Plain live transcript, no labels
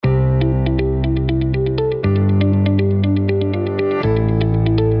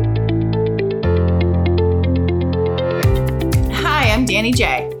Danny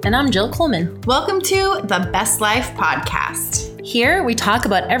J. And I'm Jill Coleman. Welcome to the Best Life Podcast. Here we talk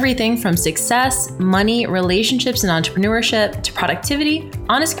about everything from success, money, relationships, and entrepreneurship to productivity,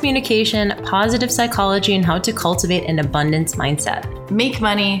 honest communication, positive psychology, and how to cultivate an abundance mindset. Make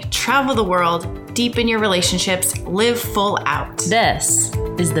money, travel the world, deepen your relationships, live full out. This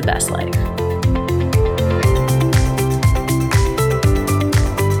is the best life.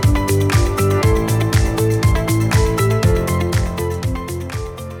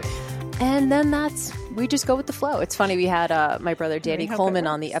 And then we just go with the flow. It's funny. We had my brother Danny Coleman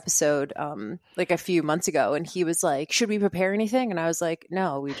on the episode like a few months ago, and he was like, should we prepare anything? And I was like,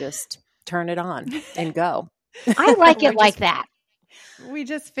 no, we just turn it on and go. I like it like that. We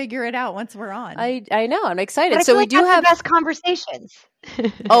just figure it out once we're on. I know. I'm excited. But I so feel we like do that's have the best conversations.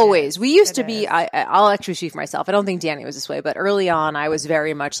 Always. We used to be, I'll actually speak for myself. I don't think Danny was this way, but early on I was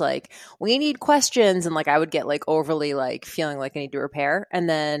very much like, we need questions. And like, I would get like overly like feeling like I need to repair. And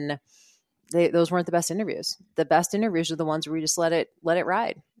then those weren't the best interviews. The best interviews are the ones where we just let it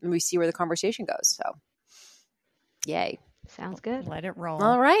ride and we see where the conversation goes. So yay. Sounds good. Let it roll.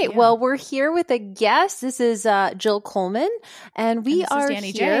 All right. Yeah. Well, we're here with a guest. This is Jill Coleman, and we are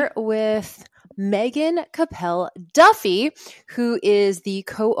Danny here with Meghann Koppele Duffy, who is the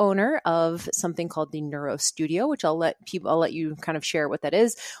co-owner of something called the Neuro Studio, which I'll let you kind of share what that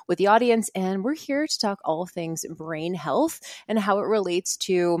is with the audience. And we're here to talk all things brain health and how it relates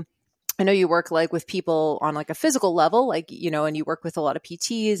to, I know you work like with people on like a physical level, like, you know, and you work with a lot of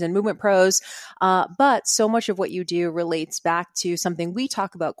PTs and movement pros. But so much of what you do relates back to something we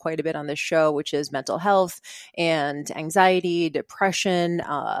talk about quite a bit on this show, which is mental health and anxiety, depression,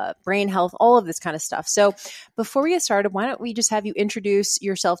 brain health, all of this kind of stuff. So before we get started, why don't we just have you introduce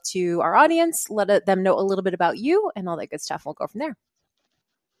yourself to our audience, let them know a little bit about you and all that good stuff. We'll go from there.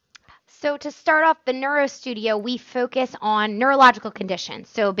 So to start off the Neuro Studio, we focus on neurological conditions.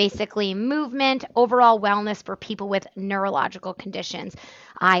 So basically movement, overall wellness for people with neurological conditions.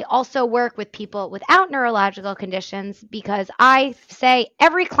 I also work with people without neurological conditions because I say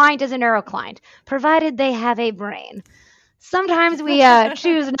every client is a neuro client, provided they have a brain. Sometimes we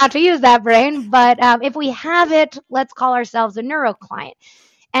choose not to use that brain, but if we have it, let's call ourselves a neuro client.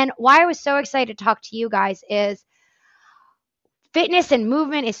 And why I was so excited to talk to you guys is fitness and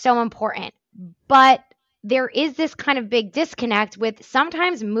movement is so important, but there is this kind of big disconnect with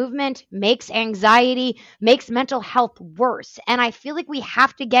sometimes movement makes anxiety, makes mental health worse. And I feel like we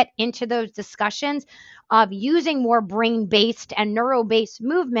have to get into those discussions of using more brain-based and neuro-based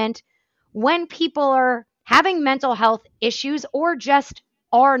movement when people are having mental health issues or just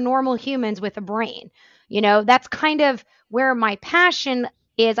are normal humans with a brain. You know, that's kind of where my passion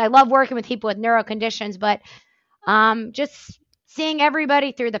is. I love working with people with neuro conditions, but just seeing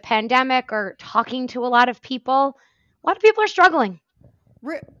everybody through the pandemic or talking to a lot of people are struggling.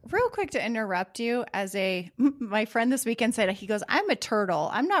 Real quick to interrupt you, my friend this weekend said, he goes, I'm a turtle.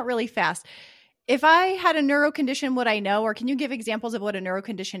 I'm not really fast. If I had a neuro condition, would I know? Or can you give examples of what a neuro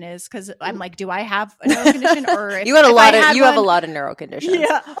condition is? Because I'm like, do I have a neuro condition? Or you have a lot of neuro conditions.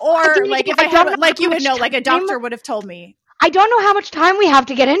 Yeah. Or like if I have, like you would know, like a doctor would have told me. I don't know how much time we have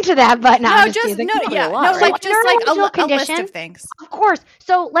to get into that, but like a list of things. Of course.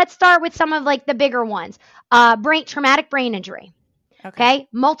 So let's start with some of like the bigger ones. Traumatic brain injury. Okay.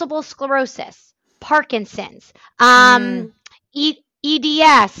 Multiple sclerosis, Parkinson's, EDS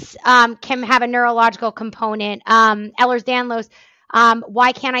can have a neurological component. Ehlers-Danlos.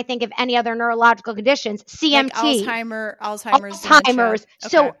 Why can't I think of any other neurological conditions? CMT, like Alzheimer's. Okay.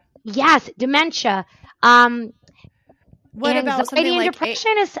 So yes, dementia. What about something anxiety and like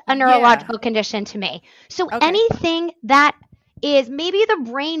depression is a neurological condition to me. So anything that is maybe the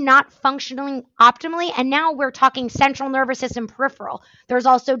brain not functioning optimally, and now we're talking central nervous system, peripheral. There's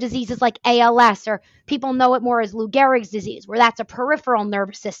also diseases like ALS, or people know it more as Lou Gehrig's disease, where that's a peripheral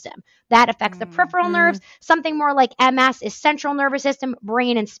nervous system that affects the peripheral nerves. Something more like MS is central nervous system,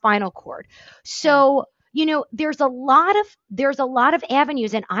 brain, and spinal cord. So you know, there's a lot of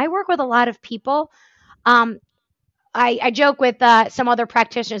avenues, and I work with a lot of people. I joke with some other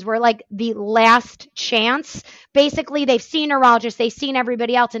practitioners, we're like the last chance. Basically, they've seen neurologists, they've seen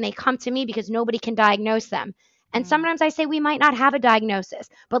everybody else, and they come to me because nobody can diagnose them. And sometimes I say we might not have a diagnosis,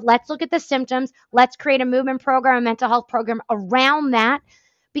 but let's look at the symptoms. Let's create a movement program, a mental health program around that,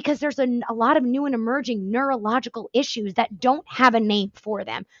 because there's a lot of new and emerging neurological issues that don't have a name for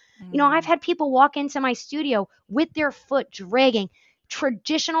them. You know, I've had people walk into my studio with their foot dragging,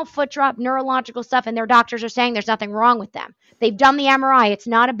 traditional foot drop neurological stuff, and their doctors are saying there's nothing wrong with them. They've done the MRI. It's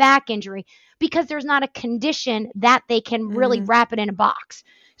not a back injury because there's not a condition that they can really wrap it in a box.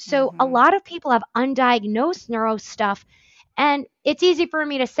 So a lot of people have undiagnosed neuro stuff, And it's easy for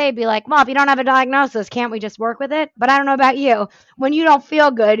me to say, be like, well, if you don't have a diagnosis, can't we just work with it? But I don't know about you. When you don't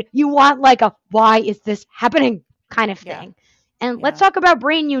feel good, you want like a, why is this happening kind of thing. And let's talk about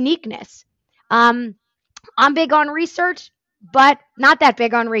brain uniqueness. I'm big on research, but not that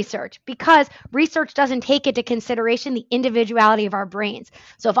big on research because research doesn't take into consideration the individuality of our brains.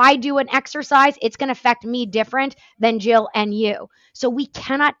 So if I do an exercise, it's going to affect me different than Jill and you. So we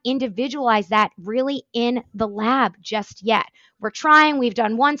cannot individualize that really in the lab just yet. We're trying. We've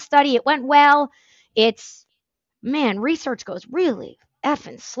done one study. It went well. Research goes really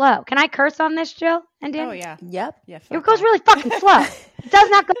effing slow. Can I curse on this, Jill and Dan? Oh, yeah. Yep. Yeah, it goes really fucking slow. It does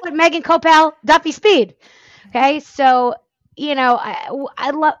not go at Meghann, Koppele, Duffy speed. Okay, so,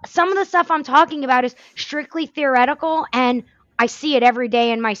 I love some of the stuff I'm talking about is strictly theoretical, and I see it every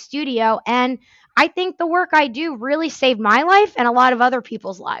day in my studio. And I think the work I do really saved my life and a lot of other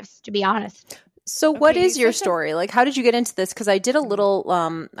people's lives, to be honest. So what is your story? Like, how did you get into this? Because I did a little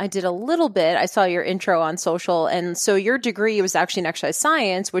bit. I saw your intro on social. And so your degree was actually in exercise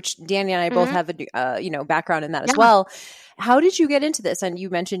science, which Danny and I both have a, background in that as well. How did you get into this? And you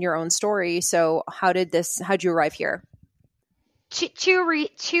mentioned your own story. So how'd you arrive here?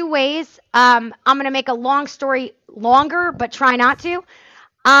 Two ways. I'm going to make a long story longer, but try not to.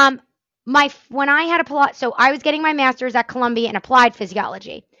 When I had so I was getting my master's at Columbia in applied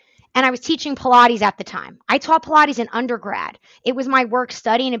physiology, and I was teaching Pilates at the time. I taught Pilates in undergrad. It was my work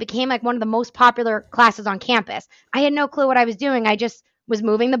study, and it became like one of the most popular classes on campus. I had no clue what I was doing. I just was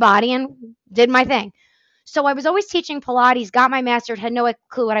moving the body and did my thing. So I was always teaching Pilates, got my master's, had no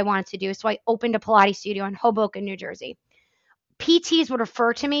clue what I wanted to do. So I opened a Pilates studio in Hoboken, New Jersey. PTs would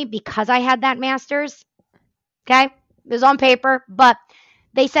refer to me because I had that master's. Okay. It was on paper, but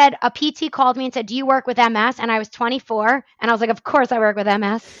they said a PT called me and said, do you work with MS? And I was 24. And I was like, of course I work with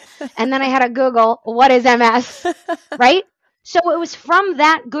MS. And then I had to Google, what is MS? Right? So it was from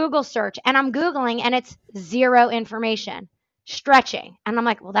that Google search, and I'm Googling and it's zero information. Stretching. And I'm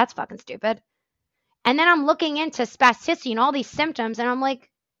like, well, that's fucking stupid. And then I'm looking into spasticity and all these symptoms, and I'm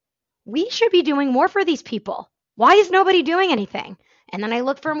like, we should be doing more for these people. Why is nobody doing anything? And then I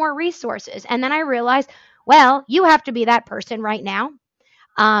look for more resources. And then I realized, well, you have to be that person right now.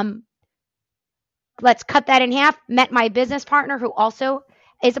 Let's cut that in half. Met my business partner who also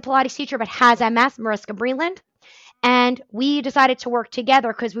is a Pilates teacher but has MS, Mariska Breland. And we decided to work together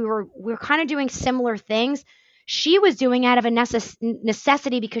because we were kind of doing similar things. She was doing out of a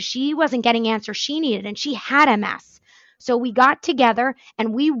necessity because she wasn't getting answers she needed, and she had MS. So we got together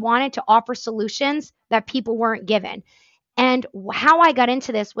and we wanted to offer solutions that people weren't given. And how I got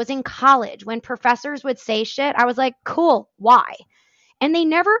into this was in college. When professors would say shit, I was like, cool, why? And they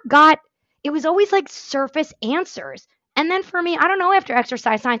never it was always like surface answers. And then for me, I don't know, after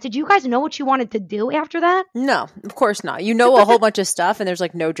exercise science, did you guys know what you wanted to do after that? No, of course not. You know a whole bunch of stuff, and there's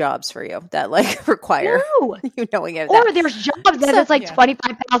like no jobs for you that like require you knowing it. Or there's jobs that it's like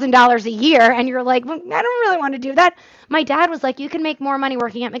 $25,000 a year, and you're like, well, I don't really want to do that. My dad was like, you can make more money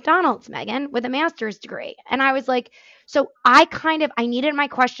working at McDonald's, Meghann, with a master's degree. And I was like, so I needed my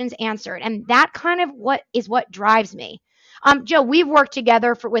questions answered, and that kind of what drives me. Joe, we've worked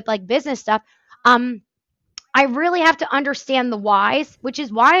together with like business stuff. I really have to understand the whys, which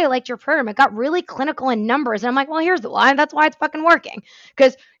is why I liked your program. It got really clinical in numbers. And I'm like, well, here's the why. That's why it's fucking working.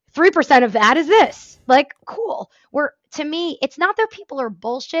 Because 3% of that is this. Like, cool. To me, it's not that people are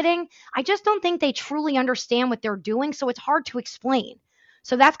bullshitting. I just don't think they truly understand what they're doing. So it's hard to explain.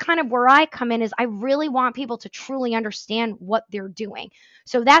 So that's kind of where I come in, is I really want people to truly understand what they're doing.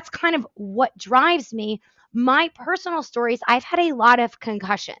 So that's kind of what drives me. My personal stories, I've had a lot of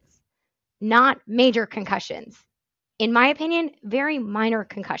concussions. Not major concussions. In my opinion, very minor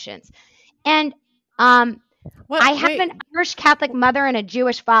concussions. And I have an Irish Catholic mother and a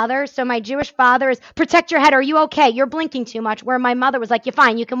Jewish father. So my Jewish father is, protect your head. Are you okay? You're blinking too much. Where my mother was like, you're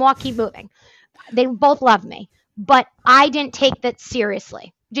fine. You can walk, keep moving. They both love me. But I didn't take that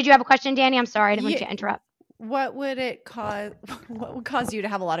seriously. Did you have a question, Danny? I'm sorry. I didn't want to interrupt. What would cause you to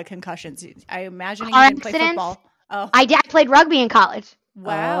have a lot of concussions? I imagine you Car didn't play accidents. football. Oh, I played rugby in college.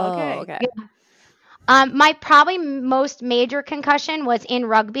 wow. Okay. Yeah. My probably most major concussion was in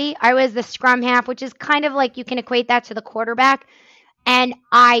rugby. I was the scrum half, which is kind of like, you can equate that to the quarterback. And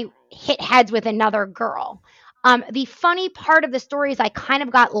I hit heads with another girl. The funny part of the story is I kind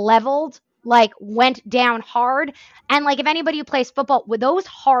of got leveled, like went down hard. And like, if anybody who plays football, with those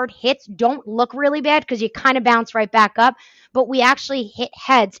hard hits don't look really bad because you kind of bounce right back up. But we actually hit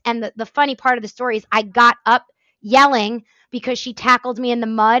heads. And the funny part of the story is I got up yelling because she tackled me in the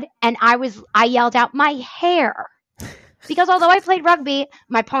mud, and I yelled out, my hair. Because although I played rugby,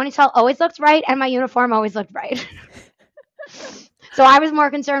 my ponytail always looked right and my uniform always looked right. So I was more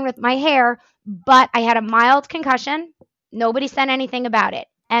concerned with my hair, but I had a mild concussion. Nobody said anything about it.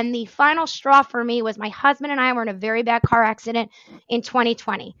 And the final straw for me was my husband and I were in a very bad car accident in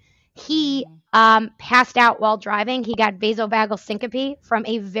 2020. He passed out while driving. He got vasovagal syncope from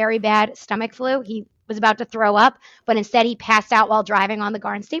a very bad stomach flu. He was about to throw up, but instead he passed out while driving on the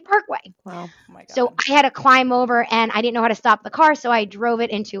Garden State Parkway. Wow. Oh my God. So I had to climb over, and I didn't know how to stop the car, so I drove it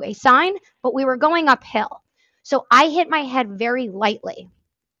into a sign, but we were going uphill. So I hit my head very lightly.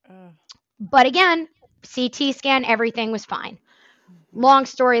 But again, CT scan, everything was fine. Long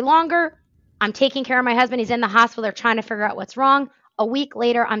story longer, I'm taking care of my husband. He's in the hospital. They're trying to figure out what's wrong. A week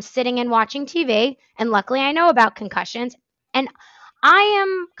later, I'm sitting and watching TV, and luckily I know about concussions. And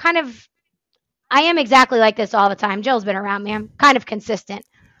I am exactly like this all the time. Jill's been around me. I'm kind of consistent.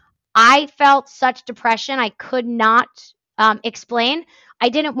 I felt such depression I could not explain. I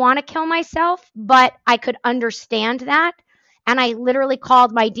didn't want to kill myself, but I could understand that. And I literally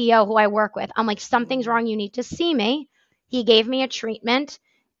called my DO who I work with. I'm like, something's wrong. You need to see me. He gave me a treatment.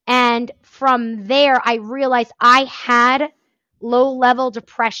 And from there, I realized I had low-level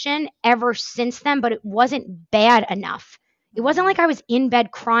depression ever since then, but it wasn't bad enough. It wasn't like I was in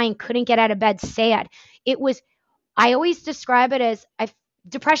bed crying, couldn't get out of bed, sad. It was, I always describe it as,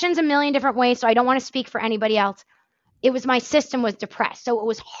 depression's a million different ways, so I don't want to speak for anybody else. It was my system was depressed, so it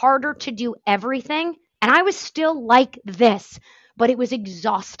was harder to do everything. And I was still like this, but it was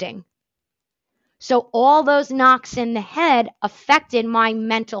exhausting. So all those knocks in the head affected my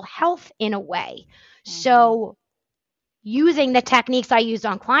mental health in a way. So using the techniques I used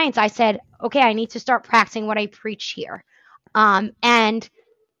on clients, I said, okay, I need to start practicing what I preach here. And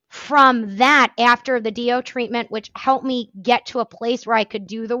from that, after the DO treatment, which helped me get to a place where I could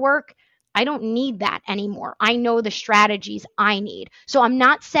do the work, I don't need that anymore. I know the strategies I need. So I'm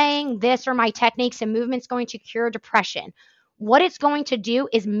not saying this or my techniques and movements going to cure depression. What it's going to do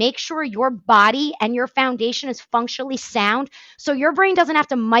is make sure your body and your foundation is functionally sound, so your brain doesn't have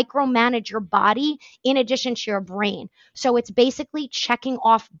to micromanage your body in addition to your brain. So it's basically checking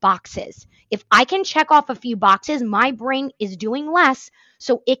off boxes. If I can check off a few boxes, my brain is doing less,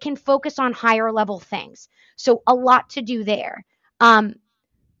 so it can focus on higher level things. So a lot to do there.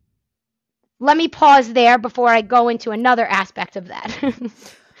 Let me pause there before I go into another aspect of that.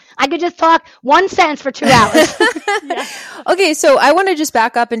 I could just talk one sentence for 2 hours. Yeah. Okay, so I want to just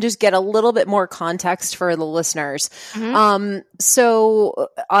back up and just get a little bit more context for the listeners. So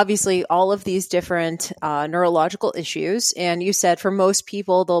obviously all of these different neurological issues, and you said for most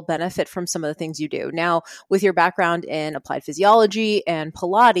people, they'll benefit from some of the things you do. Now, with your background in applied physiology and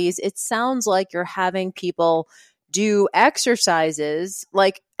Pilates, it sounds like you're having people do exercises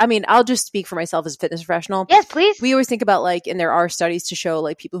like, I mean, I'll just speak for myself as a fitness professional. Yes, please. We always think about like, and there are studies to show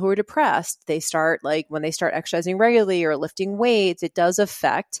like people who are depressed, they start like when they start exercising regularly or lifting weights, it does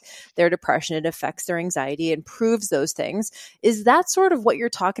affect their depression. It affects their anxiety, improves those things. Is that sort of what you're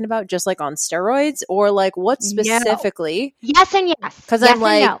talking about? Just like on steroids, or like what specifically? No. Yes and yes. Because I'm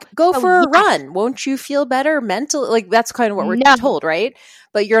like, go for a run. Won't you feel better mentally? Like that's kind of what we're told, right?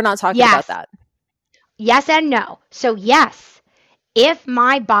 But you're not talking about that. Yes and no. So yes, if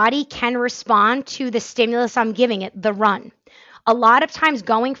my body can respond to the stimulus I'm giving it, the run. A lot of times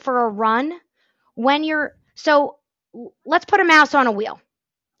going for a run, so let's put a mouse on a wheel,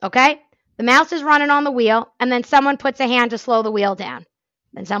 okay? The mouse is running on the wheel, and then someone puts a hand to slow the wheel down.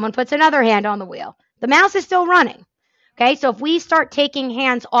 Then someone puts another hand on the wheel. The mouse is still running, okay? So if we start taking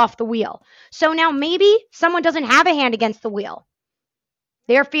hands off the wheel, so now maybe someone doesn't have a hand against the wheel.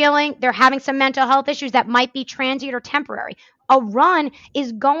 They're having some mental health issues that might be transient or temporary. A run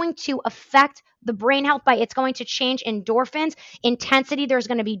is going to affect the brain health it's going to change endorphins, intensity. There's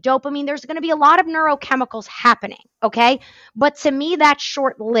going to be dopamine. There's going to be a lot of neurochemicals happening, okay? But to me, that's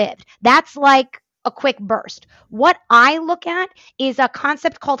short-lived. That's like a quick burst. What I look at is a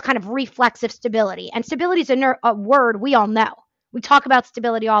concept called kind of reflexive stability. And stability is a word we all know. We talk about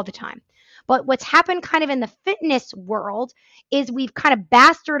stability all the time. But what's happened kind of in the fitness world is we've kind of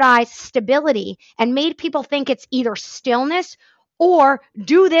bastardized stability and made people think it's either stillness or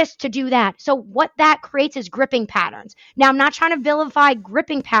do this to do that. So what that creates is gripping patterns. Now, I'm not trying to vilify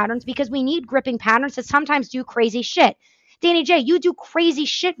gripping patterns because we need gripping patterns to sometimes do crazy shit. Danny J, you do crazy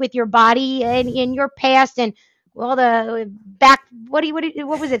shit with your body and in your past and well, the back, what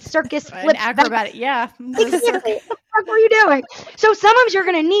was it? Circus flip. Acrobatic, yeah. Exactly. What the fuck were you doing? So sometimes you're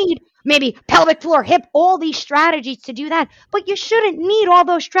going to need maybe pelvic floor, hip, all these strategies to do that. But you shouldn't need all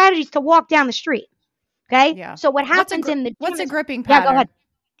those strategies to walk down the street. Okay? Yeah. So what happens what's a gripping pattern? Yeah, go ahead.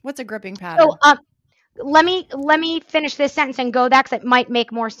 What's a gripping pattern? So let me finish this sentence and go that because it might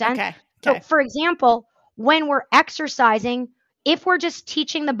make more sense. Okay. So for example, when we're exercising, if we're just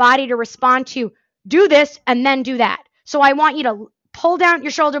teaching the body to respond to do this and then do that. So I want you to pull down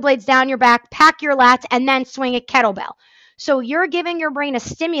your shoulder blades down your back, pack your lats, and then swing a kettlebell. So you're giving your brain a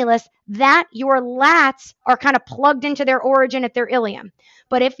stimulus that your lats are kind of plugged into their origin at their ilium.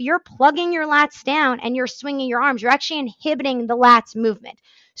 But if you're plugging your lats down and you're swinging your arms, you're actually inhibiting the lats movement.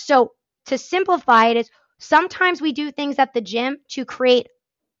 So to simplify it is sometimes we do things at the gym to create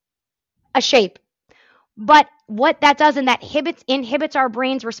a shape. But what that does, and that inhibits our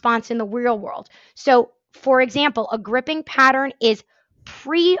brain's response in the real world. So, for example, a gripping pattern is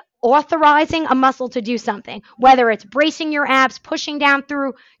pre-authorizing a muscle to do something, whether it's bracing your abs, pushing down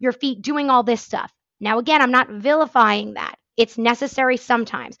through your feet, doing all this stuff. Now, again, I'm not vilifying that. It's necessary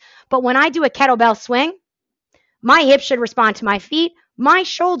sometimes. But when I do a kettlebell swing, my hips should respond to my feet. My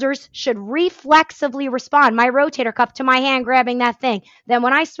shoulders should reflexively respond, my rotator cuff to my hand grabbing that thing. Then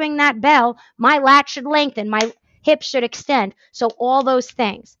when I swing that bell, my lat should lengthen, my hips should extend. So all those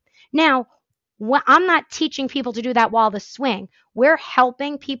things. Now, I'm not teaching people to do that while the swing. We're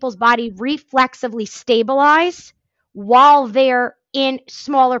helping people's body reflexively stabilize while they're in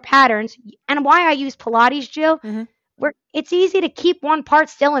smaller patterns. And why I use Pilates, Jill, where it's easy to keep one part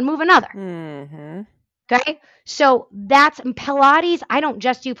still and move another. Okay? So that's Pilates. I don't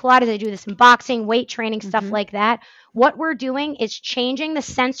just do Pilates. I do this in boxing, weight training, stuff like that. What we're doing is changing the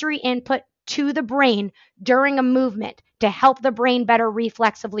sensory input to the brain during a movement to help the brain better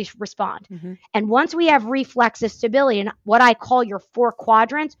reflexively respond. And once we have reflexive stability and what I call your 4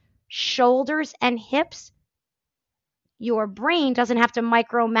 quadrants, shoulders and hips, your brain doesn't have to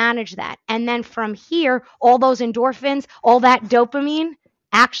micromanage that. And then from here, all those endorphins, all that dopamine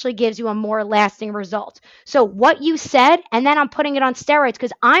actually gives you a more lasting result. So what you said, and then I'm putting it on steroids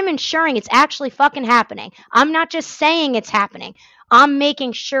because I'm ensuring it's actually fucking happening. I'm not just saying it's happening. I'm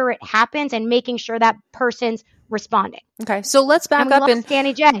making sure it happens and making sure that person's responding. Okay, so let's back up and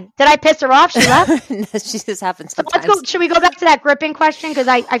Danny J. Did I piss her off? She left. She just happens So sometimes. let's go. Should we go back to that gripping question? Because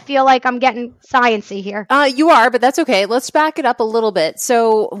I feel like I'm getting sciencey here. You are, but that's okay. Let's back it up a little bit.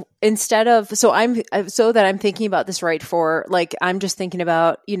 So instead of, so that I'm thinking about this right for, like, I'm just thinking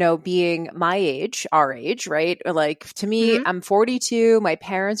about, being my age, our age, right? Like, to me, I'm 42. My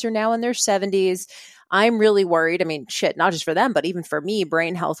parents are now in their 70s. I'm really worried. I mean, shit, not just for them, but even for me,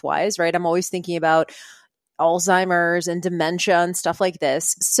 brain health wise, right? I'm always thinking about Alzheimer's and dementia and stuff like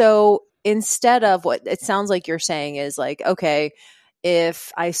this. So instead of what it sounds like you're saying is like, okay,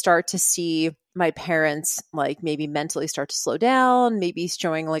 if I start to see my parents like maybe mentally start to slow down, maybe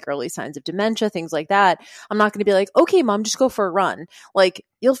showing like early signs of dementia, things like that, I'm not going to be like, okay, mom, just go for a run. Like,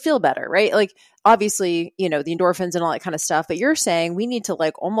 you'll feel better, right? Like, obviously, the endorphins and all that kind of stuff, but you're saying we need to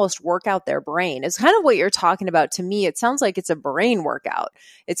like almost work out their brain. It's kind of what you're talking about to me. It sounds like it's a brain workout.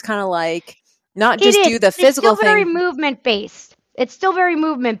 It's kind of like not just do the physical thing. It's still very movement based. It's still very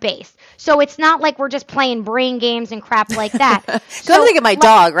movement based. So it's not like we're just playing brain games and crap like that. So I'm thinking my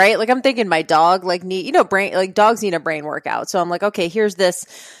dog, right? Like I'm thinking my dog like brain, like dogs need a brain workout. So I'm like, okay, here's this,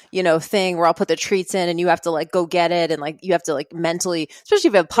 thing where I'll put the treats in and you have to like go get it. And like, you have to like mentally, especially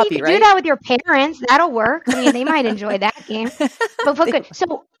if you have a puppy, you right? Do that with your parents. That'll work. I mean, they might enjoy that game. But good.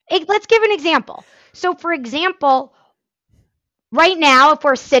 So let's give an example. So for example, right now, if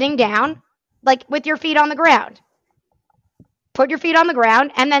we're sitting down, like with your feet on the ground, put your feet on the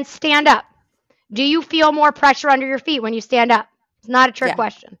ground and then stand up. Do you feel more pressure under your feet when you stand up? It's not a trick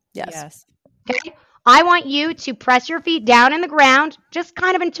question. Yes. Okay. I want you to press your feet down in the ground, just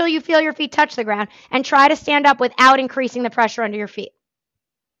kind of until you feel your feet touch the ground, and try to stand up without increasing the pressure under your feet.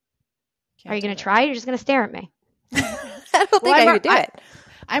 Are you going to try? You're just going to stare at me. I don't think I could do it.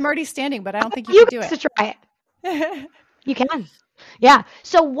 I'm already standing, but I don't think you can do it. You can try it. You can. Yeah.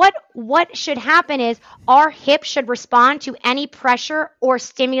 So what should happen is our hips should respond to any pressure or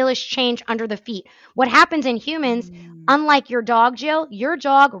stimulus change under the feet. What happens in humans, unlike your dog, Jill, your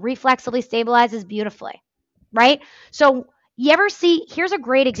dog reflexively stabilizes beautifully, right? So you ever here's a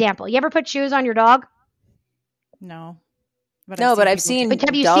great example. You ever put shoes on your dog? No. But I've seen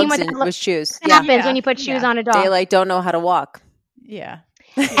dogs with shoes. What happens when you put shoes on a dog? They like don't know how to walk. Yeah.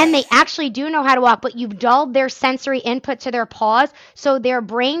 And they actually do know how to walk, but you've dulled their sensory input to their paws, so their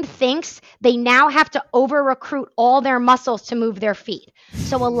brain thinks they now have to over-recruit all their muscles to move their feet.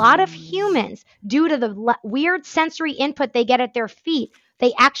 So a lot of humans, due to the weird sensory input they get at their feet,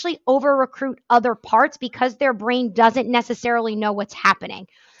 they actually over-recruit other parts because their brain doesn't necessarily know what's happening.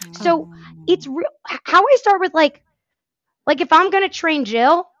 So it's how I start with like if I'm going to train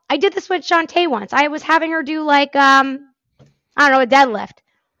Jill, I did this with Shantae once. I was having her do like, I don't know, a deadlift.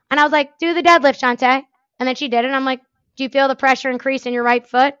 And I was like, do the deadlift, Shantae. And then she did it. And I'm like, Do you feel the pressure increase in your right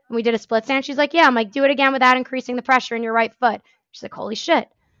foot? And we did a split stance. She's like, yeah. I'm like, do it again without increasing the pressure in your right foot. She's like, holy shit.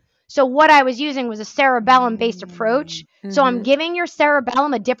 So what I was using was a cerebellum-based approach. So I'm giving your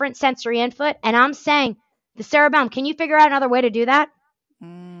cerebellum a different sensory input, and I'm saying, the cerebellum, can you figure out another way to do that?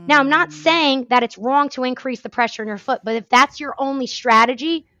 Now, I'm not saying that it's wrong to increase the pressure in your foot, but if that's your only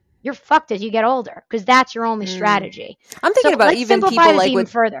strategy, you're fucked as you get older because that's your only strategy. I'm thinking about even people like with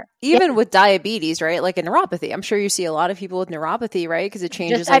further, with diabetes, right? Like a neuropathy. I'm sure you see a lot of people with neuropathy, right? Because it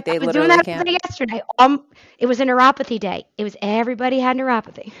changes they literally doing that can't. Yesterday, it was a neuropathy day. It was everybody had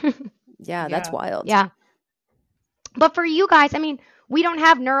neuropathy. Yeah, that's wild. Yeah. But for you guys, I mean, we don't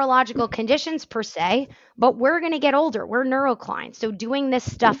have neurological conditions per se, but we're going to get older. We're neuroclines. So doing this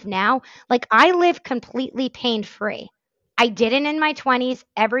stuff now, like I live completely pain-free. I didn't in my 20s.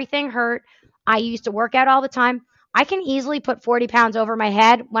 Everything hurt. I used to work out all the time. I can easily put 40 pounds over my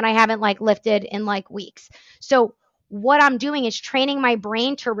head when I haven't lifted in weeks. So what I'm doing is training my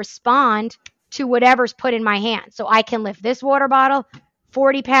brain to respond to whatever's put in my hand. So I can lift this water bottle,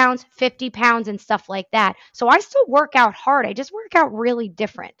 40 pounds, 50 pounds, and stuff like that. So I still work out hard. I just work out really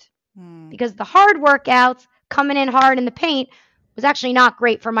different because the hard workouts coming in hard in the paint was actually not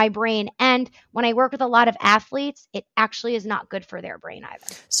great for my brain. And when I work with a lot of athletes, it actually is not good for their brain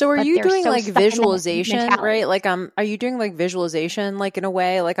either. So are you doing visualization, right? Are you doing visualization, in a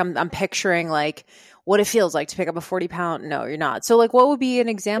way, I'm picturing what it feels like to pick up a 40-pound? No, you're not. So what would be an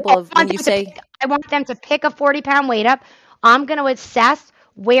example of when you say, I want them to pick a 40-pound weight up. I'm going to assess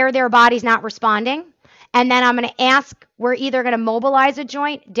where their body's not responding. And then I'm going to ask, we're either going to mobilize a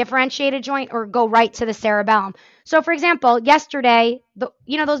joint, differentiate a joint, or go right to the cerebellum. So, for example, yesterday,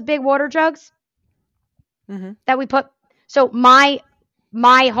 those big water jugs that we put. So my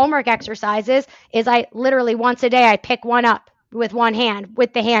homework exercises is I literally once a day, I pick one up with one hand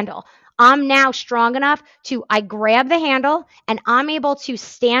with the handle. I'm now strong enough I grab the handle and I'm able to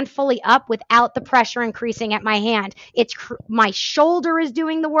stand fully up without the pressure increasing at my hand. My shoulder is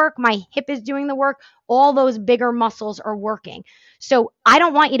doing the work. My hip is doing the work. All those bigger muscles are working. So I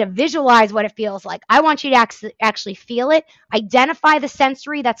don't want you to visualize what it feels like. I want you to actually feel it, identify the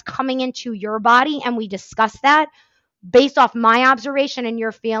sensory that's coming into your body. And we discuss that based off my observation and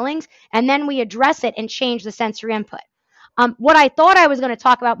your feelings. And then we address it and change the sensory input. What I thought I was going to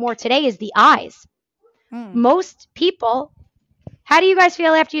talk about more today is the eyes. Most people, how do you guys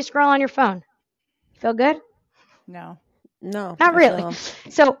feel after you scroll on your phone? Feel good? No, not really.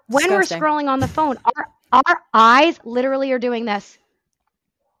 So when we're scrolling on the phone, our eyes literally are doing this.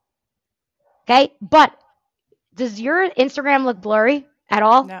 Okay. But does your Instagram look blurry at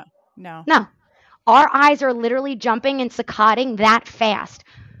all? No. Our eyes are literally jumping and saccading that fast.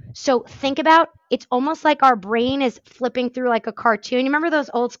 So think about, it's almost like our brain is flipping through like a cartoon. You remember those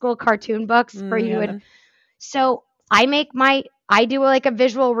old school cartoon books where you would, so I do like a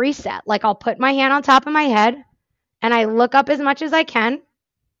visual reset. I'll put my hand on top of my head and I look up as much as I can.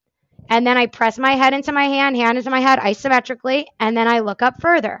 And then I press my head into my hand into my head isometrically. And then I look up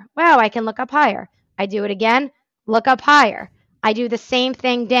further. Wow, I can look up higher. I do it again, look up higher. I do the same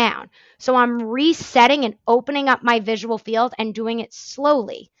thing down. So I'm resetting and opening up my visual field and doing it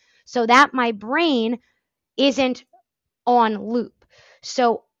slowly so that my brain isn't on loop.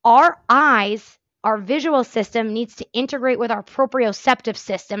 So our eyes, our visual system needs to integrate with our proprioceptive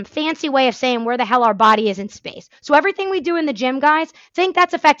system, fancy way of saying where the hell our body is in space. So everything we do in the gym, guys, think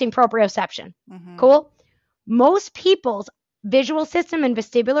that's affecting proprioception. Cool? Most people's visual system and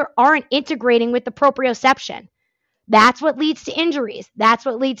vestibular aren't integrating with the proprioception. That's what leads to injuries. That's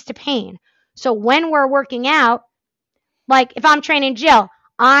what leads to pain. So when we're working out, if I'm training Jill,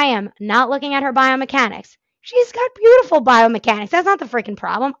 I am not looking at her biomechanics. She's got beautiful biomechanics. That's not the freaking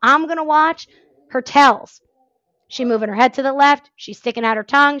problem. I'm going to watch her tells. She moving her head to the left. She's sticking out her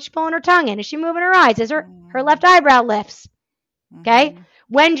tongue. She's pulling her tongue in. Is she moving her eyes? Is her left eyebrow lifts? Okay.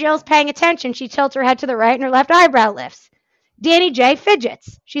 When Jill's paying attention, she tilts her head to the right and her left eyebrow lifts. Danny J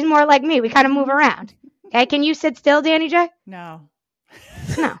fidgets. She's more like me. We kind of move around. Okay. Can you sit still, Danny J? No,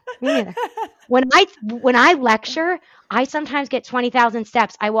 me neither. When I lecture, I sometimes get 20,000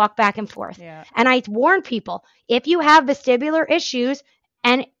 steps. I walk back and forth. Yeah. And I warn people, if you have vestibular issues,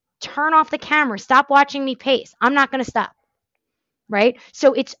 and turn off the camera, stop watching me pace. I'm not going to stop. Right?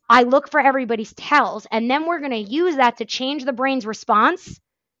 So I look for everybody's tells, and then we're going to use that to change the brain's response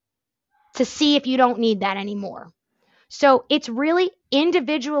to see if you don't need that anymore. So it's really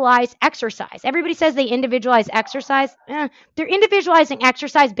individualized exercise. Everybody says they individualize exercise. They're individualizing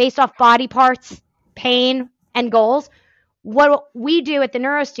exercise based off body parts, pain, and goals. What we do at the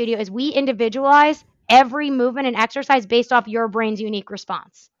Neuro Studio is we individualize every movement and exercise based off your brain's unique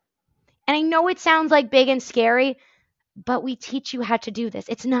response. And I know it sounds like big and scary. but we teach you how to do this.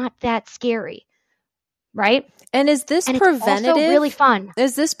 It's not that scary, right? And is this preventative? It's also really fun.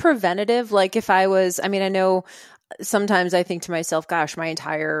 Is this preventative? Like if I know sometimes I think to myself, gosh, my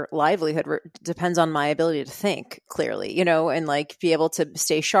entire livelihood depends on my ability to think clearly, and like be able to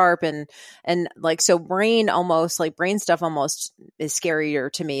stay sharp and like, so brain stuff almost is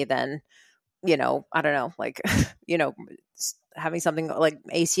scarier to me than, I don't know, like, having something like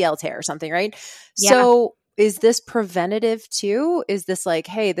ACL tear or something, right? Yeah. So is this preventative too? Is this like,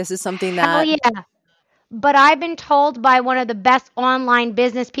 hey, this is something that... Hell yeah. But I've been told by one of the best online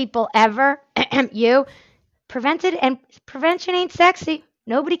business people ever, prevention ain't sexy.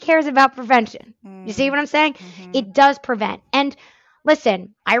 Nobody cares about prevention. You see what I'm saying? Mm-hmm. It does prevent. And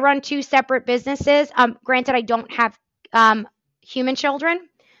listen, I run 2 separate businesses. Granted, I don't have human children.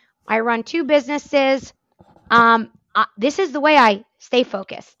 I run 2 businesses. This is the way I stay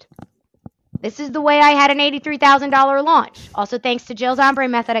focused. This is the way I had an $83,000 launch. Also, thanks to Jill's Ombre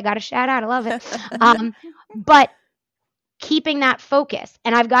Method. I got a shout out. I love it. But keeping that focus.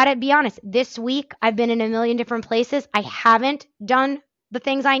 And I've got to be honest, this week I've been in a million different places. I haven't done the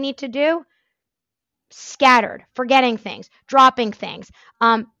things I need to do. Scattered, forgetting things, dropping things,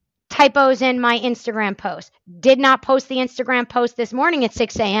 typos in my Instagram post. Did not post the Instagram post this morning at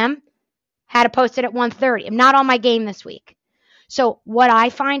 6 a.m. Had to post it at 1:30. I'm not on my game this week. So what I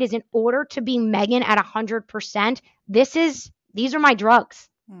find is in order to be Meghann at 100%, these are my drugs.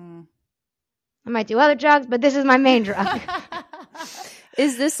 I might do other drugs, but this is my main drug.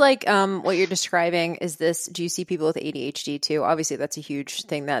 Is this like what you're describing? Do you see people with ADHD too? Obviously, that's a huge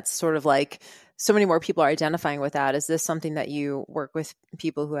thing. That's sort of like so many more people are identifying with that. Is this something that you work with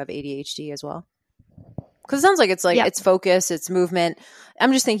people who have ADHD as well? Because it sounds like it's it's focus, it's movement.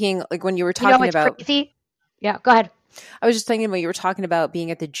 I'm just thinking like when you were talking about... crazy? Yeah, go ahead. I was just thinking when you were talking about being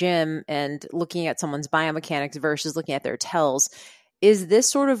at the gym and looking at someone's biomechanics versus looking at their tells. Is this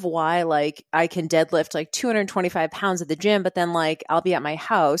sort of why like I can deadlift like 225 pounds at the gym, but then like I'll be at my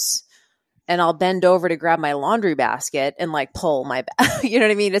house and I'll bend over to grab my laundry basket and like pull my you know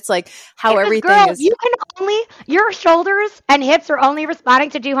what I mean? It's like how everything is. You can your shoulders and hips are only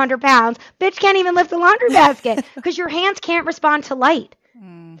responding to 200 pounds. Bitch can't even lift the laundry basket because your hands can't respond to light.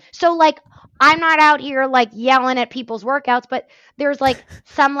 So like I'm not out here like yelling at people's workouts, but there's like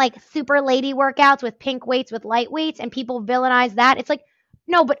some like super lady workouts with pink weights with light weights and people villainize that. It's like,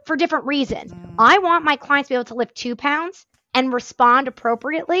 no, but for different reasons. I want my clients to be able to lift 2 pounds and respond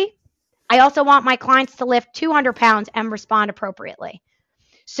appropriately. I also want my clients to lift 200 pounds and respond appropriately.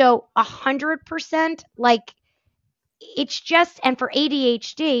 So 100%, like it's just, and for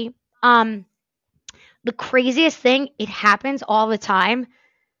ADHD, the craziest thing, it happens all the time.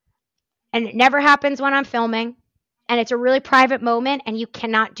 And it never happens when I'm filming. And it's a really private moment and you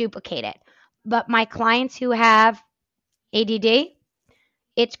cannot duplicate it. But my clients who have ADD,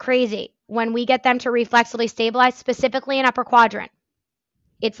 it's crazy. When we get them to reflexively stabilize, specifically in upper quadrant,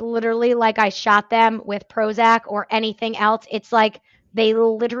 it's literally like I shot them with Prozac or anything else. It's like they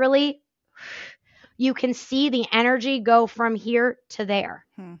literally, you can see the energy go from here to there.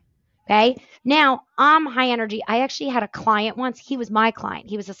 Okay. Now I'm high energy. I actually had a client once. He was my client.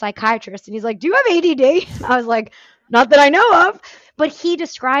 He was a psychiatrist and he's like, do you have ADD? I was like, not that I know of, but he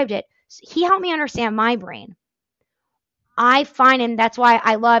described it. He helped me understand my brain. I find, and that's why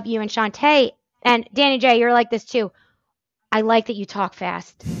I love you and Shantae and Danny J, you're like this too. I like that you talk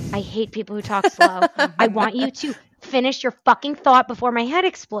fast. I hate people who talk slow. I want you to finish your fucking thought before my head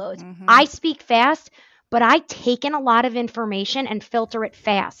explodes. I speak fast, but I take in a lot of information and filter it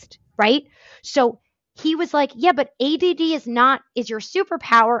fast. Right? So he was like, yeah, but ADD is your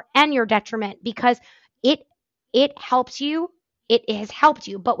superpower and your detriment because it helps you. It has helped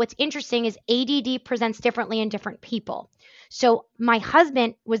you. But what's interesting is ADD presents differently in different people. So my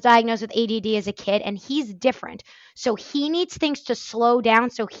husband was diagnosed with ADD as a kid and he's different. So he needs things to slow down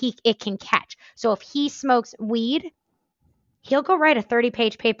so it can catch. So if he smokes weed, he'll go write a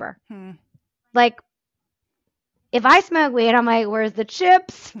 30-page paper. Like, if I smoke weed, I'm like, where's the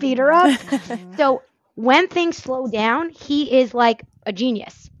chips? Speed her up. So when things slow down, he is like a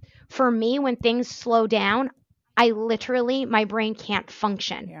genius. For me, when things slow down, my brain can't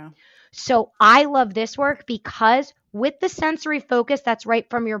function. Yeah. So I love this work because with the sensory focus that's right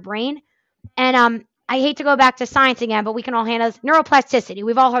from your brain, and I hate to go back to science again, but we can all handle this. Neuroplasticity.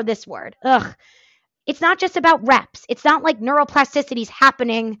 We've all heard this word. It's not just about reps. It's not like neuroplasticity is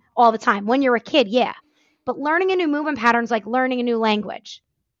happening all the time. When you're a kid, yeah. But learning a new movement pattern is like learning a new language.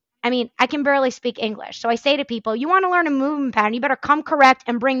 I mean, I can barely speak English. So I say to people, you want to learn a movement pattern, you better come correct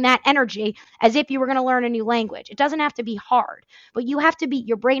and bring that energy as if you were going to learn a new language. It doesn't have to be hard, but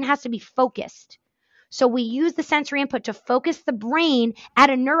your brain has to be focused. So we use the sensory input to focus the brain at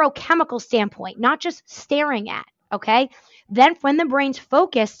a neurochemical standpoint, not just staring at, okay? Then when the brain's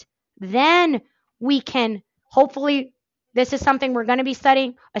focused, then we can hopefully, this is something we're going to be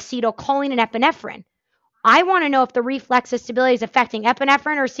studying, acetylcholine and epinephrine. I want to know if the reflex stability is affecting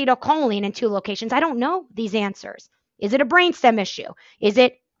epinephrine or acetylcholine in 2 locations. I don't know these answers. Is it a brainstem issue? Is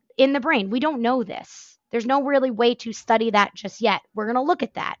it in the brain? We don't know this. There's no really way to study that just yet. We're going to look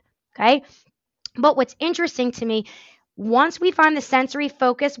at that, okay? But what's interesting to me, once we find the sensory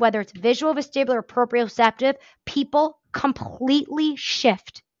focus, whether it's visual, vestibular, or proprioceptive, people completely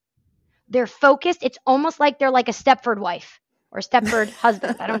shift. They're focused. It's almost like they're like a Stepford wife or Stepford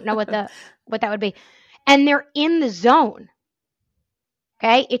husband. I don't know what that would be. And they're in the zone.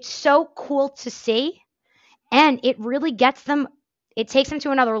 Okay? It's so cool to see. And it really gets them, it takes them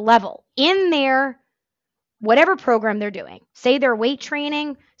to another level in their whatever program they're doing. Say they're weight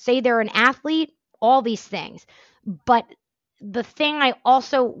training, say they're an athlete, all these things. But the thing I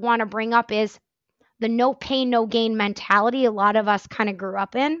also want to bring up is the no pain, no gain mentality a lot of us kind of grew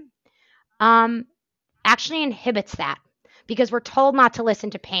up in actually inhibits that because we're told not to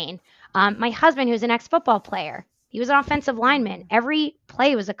listen to pain. My husband, who's an ex-football player, he was an offensive lineman. Every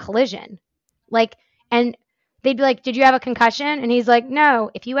play was a collision. And they'd be like, did you have a concussion? And he's like,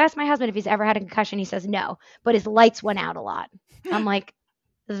 no. If you ask my husband if he's ever had a concussion, he says no. But his lights went out a lot. I'm like,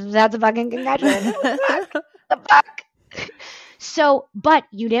 that's a fucking concussion. The fuck? So, but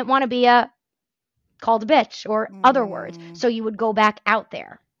you didn't want to be called a bitch or other words. So you would go back out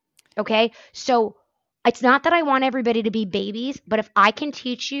there. Okay? So it's not that I want everybody to be babies, but if I can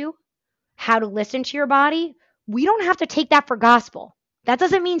teach you how to listen to your body, we don't have to take that for gospel. That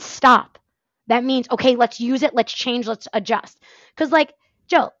doesn't mean stop. That means, okay, let's use it, let's change, let's adjust. Because like,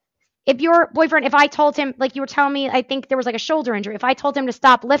 Jill, if your boyfriend, if I told him, like you were telling me, I think there was like a shoulder injury. If I told him to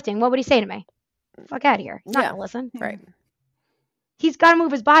stop lifting, what would he say to me? Fuck out of here. He's not going to listen. Right. He's got to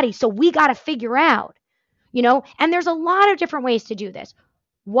move his body. So we got to figure out, and there's a lot of different ways to do this.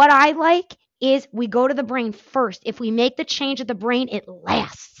 What I like is we go to the brain first. If we make the change at the brain, it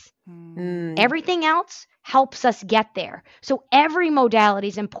lasts. Everything else helps us get there. So every modality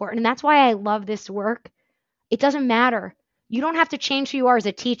is important. And that's why I love this work. It doesn't matter. You don't have to change who you are as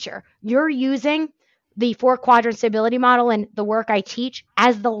a teacher. You're using the 4-quadrant stability model and the work I teach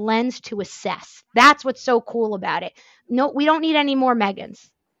as the lens to assess. That's what's so cool about it. No, we don't need any more Meghans.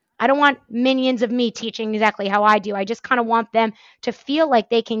 I don't want minions of me teaching exactly how I do. I just kind of want them to feel like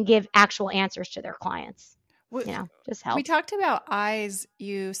they can give actual answers to their clients. Just help. We talked about eyes.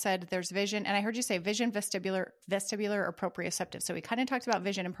 You said there's vision, and I heard you say vision, vestibular, or proprioceptive. So we kind of talked about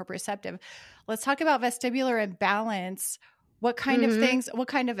vision and proprioceptive. Let's talk about vestibular and balance. What kind of things, what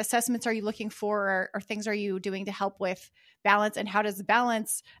kind of assessments are you looking for or things are you doing to help with balance? And how does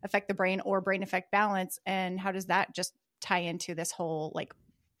balance affect the brain or brain affect balance? And how does that just tie into this whole like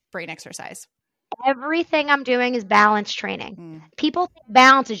brain exercise? Everything I'm doing is balance training. People think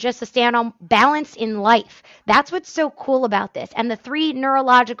balance is just to stand on balance in life. That's what's so cool about this. And the 3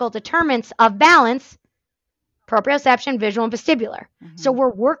 neurological determinants of balance, proprioception, visual, and vestibular. So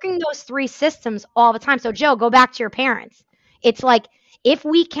we're working those 3 systems all the time. So Jill, go back to your parents. It's like, if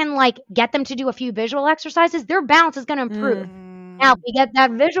we can like get them to do a few visual exercises, their balance is going to improve. Now, if we get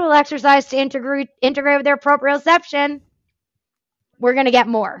that visual exercise to integrate with their proprioception, we're going to get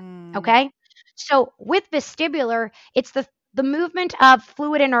more. Okay. So with vestibular, it's the movement of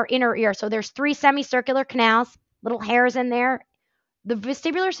fluid in our inner ear. So there's 3 semicircular canals, little hairs in there. The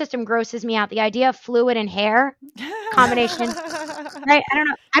vestibular system grosses me out. The idea of fluid and hair combination, right? I don't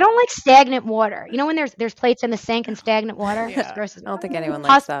know. I don't like stagnant water. You know when there's plates in the sink and stagnant water? Yeah. I don't think anyone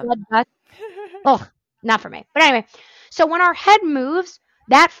likes that. Oh, not for me. But anyway, so when our head moves,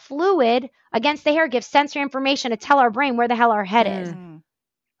 that fluid against the hair gives sensory information to tell our brain where the hell our head is.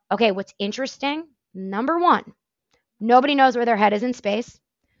 Okay, what's interesting? Number 1, nobody knows where their head is in space.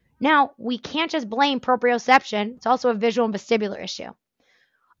 Now, we can't just blame proprioception. It's also a visual and vestibular issue.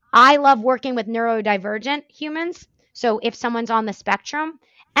 I love working with neurodivergent humans. So if someone's on the spectrum,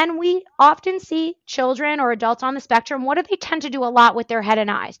 and we often see children or adults on the spectrum, what do they tend to do a lot with their head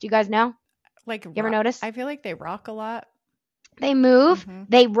and eyes? Do you guys know? Like, you ever notice? I feel like they rock a lot. They move,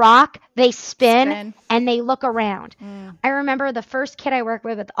 they rock, they spin, and they look around. I remember the first kid I worked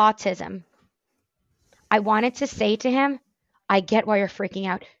with autism. I wanted to say to him, I get why you're freaking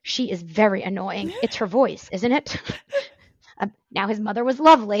out. She is very annoying. It's her voice, isn't it? Now his mother was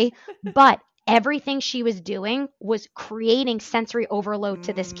lovely, but everything she was doing was creating sensory overload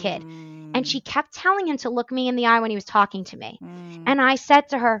to this kid. And she kept telling him to look me in the eye when he was talking to me. And I said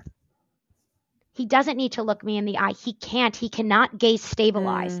to her, he doesn't need to look me in the eye. He can't. He cannot gaze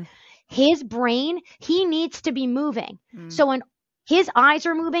stabilize. his brain, he needs to be moving. So when his eyes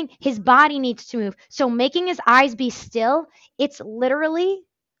are moving, his body needs to move. So making his eyes be still, it's literally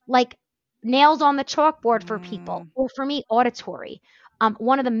like nails on the chalkboard for people, or for me, auditory.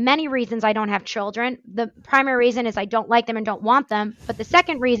 One of the many reasons I don't have children, the primary reason is I don't like them and don't want them. But the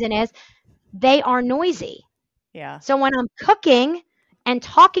second reason is they are noisy. Yeah. So when I'm cooking and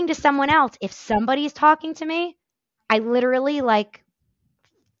talking to someone else, if somebody's talking to me, I literally like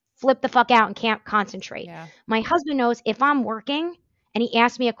flip the fuck out and can't concentrate. Yeah. My husband knows if I'm working and he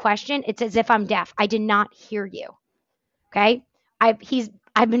asks me a question, it's as if I'm deaf. I did not hear you. Okay.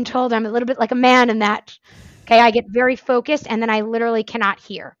 I've been told I'm a little bit like a man in that. Okay. I get very focused and then I literally cannot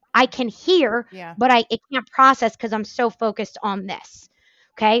hear. I can hear, but it can't process because I'm so focused on this.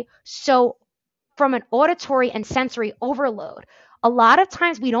 Okay. So from an auditory and sensory overload, a lot of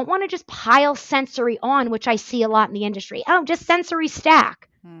times we don't want to just pile sensory on, which I see a lot in the industry. Oh, just sensory stack.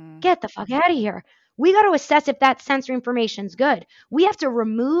 Get the fuck out of here. We got to assess if that sensory information is good. We have to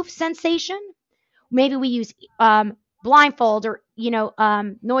remove sensation. Maybe we use blindfold or,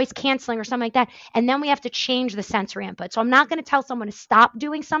 noise canceling or something like that. And then we have to change the sensory input. So I'm not going to tell someone to stop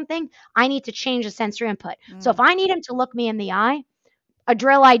doing something. I need to change the sensory input. So if I need him to look me in the eye, a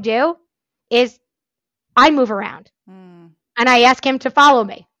drill I do is I move around and I ask him to follow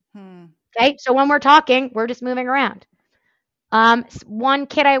me. Okay. So when we're talking, we're just moving around. One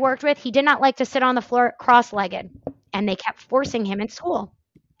kid I worked with, he did not like to sit on the floor cross-legged, and they kept forcing him in school,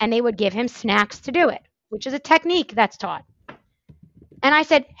 and they would give him snacks to do it, which is a technique that's taught. And I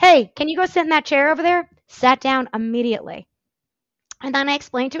said, hey, can you go sit in that chair over there? Sat down immediately. And then I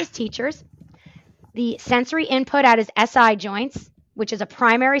explained to his teachers the sensory input at his SI joints, which is a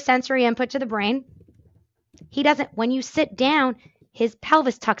primary sensory input to the brain. When you sit down, his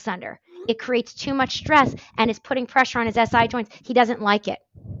pelvis tucks under. It creates too much stress and is putting pressure on his SI joints. He doesn't like it.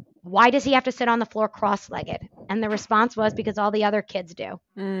 Why does he have to sit on the floor cross-legged? And the response was because all the other kids do.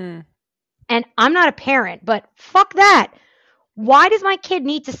 And I'm not a parent, but fuck that. Why does my kid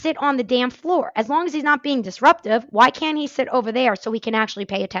need to sit on the damn floor? As long as he's not being disruptive, why can't he sit over there so he can actually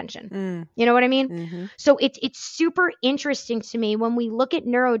pay attention? You know what I mean? So it's super interesting to me when we look at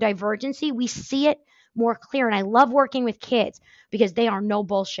neurodivergency, we see it more clear. And I love working with kids because they are no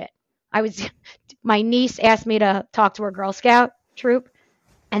bullshit. My niece asked me to talk to her Girl Scout troop,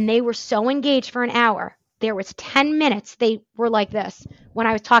 and they were so engaged for an hour. There was 10 minutes they were like this when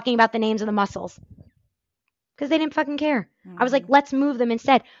I was talking about the names of the muscles because they didn't fucking care. I was like, let's move them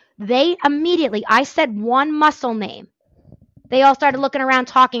instead. I said one muscle name. They all started looking around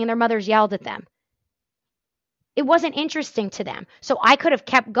talking, and their mothers yelled at them. It wasn't interesting to them. So I could have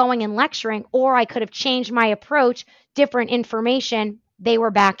kept going and lecturing, or I could have changed my approach, different information. They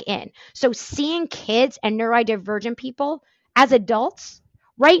were back in. So seeing kids and neurodivergent people as adults,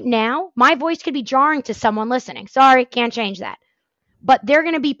 right now, my voice could be jarring to someone listening. Sorry, can't change that. But they're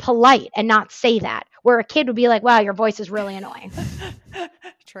going to be polite and not say that, where a kid would be like, wow, your voice is really annoying.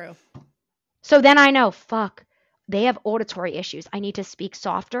 True. So then I know, fuck, they have auditory issues. I need to speak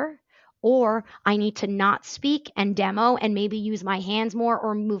softer, or I need to not speak and demo and maybe use my hands more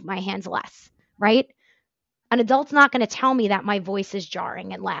or move my hands less, right? An adult's not going to tell me that my voice is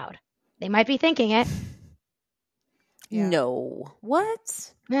jarring and loud. They might be thinking it. Yeah. No.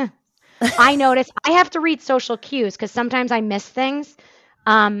 What? Yeah. I notice I have to read social cues because sometimes I miss things.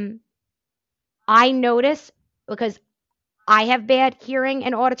 I notice because I have bad hearing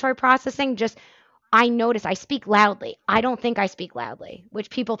and auditory processing. I notice I speak loudly. I don't think I speak loudly, which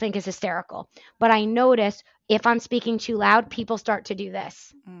people think is hysterical. But I notice if I'm speaking too loud, people start to do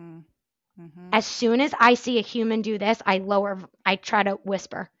this. As soon as I see a human do this, I try to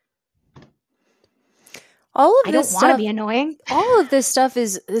whisper. All of I this don't want to stuff, be annoying. all of this stuff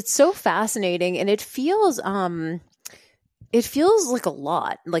it's so fascinating, and it feels like a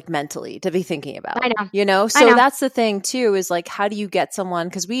lot, like mentally, to be thinking about. I know. So that's the thing too, is like, how do you get someone,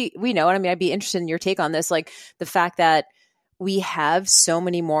 because we know, and I mean, I'd be interested in your take on this, like the fact that we have so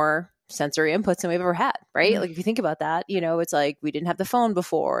many more sensory inputs than we've ever had, right? Like if you think about that, it's like we didn't have the phone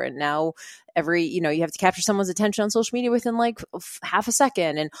before, and now you have to capture someone's attention on social media within like half a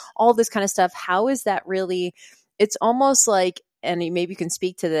second and all this kind of stuff. How is that really, it's almost like, and maybe you can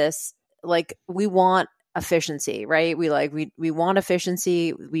speak to this, like we want efficiency, right? We want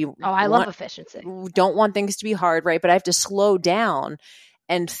efficiency. I love efficiency. We don't want things to be hard, right? But I have to slow down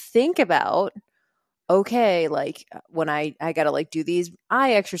and think about, okay, like when I got to like do these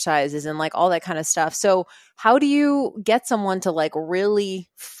eye exercises and like all that kind of stuff. So how do you get someone to like really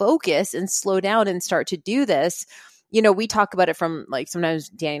focus and slow down and start to do this? we talk about it from like, sometimes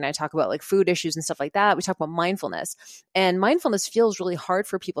Danny and I talk about like food issues and stuff like that. We talk about mindfulness, and mindfulness feels really hard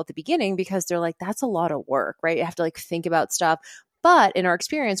for people at the beginning because they're like, that's a lot of work, right? You have to like think about stuff. But in our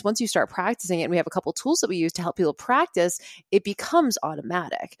experience, once you start practicing it, and we have a couple tools that we use to help people practice, it becomes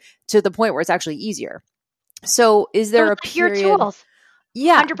automatic to the point where it's actually easier. So is there a period? Your tools.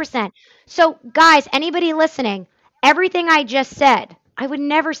 Yeah. 100%. So guys, anybody listening, everything I just said, I would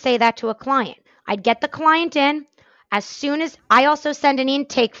never say that to a client. I'd get the client in. As soon as I also send an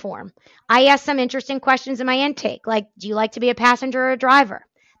intake form, I ask some interesting questions in my intake, like, do you like to be a passenger or a driver?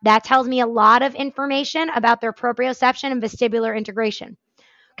 That tells me a lot of information about their proprioception and vestibular integration.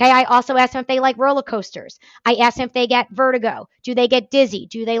 Okay, I also ask them if they like roller coasters. I ask them if they get vertigo. Do they get dizzy?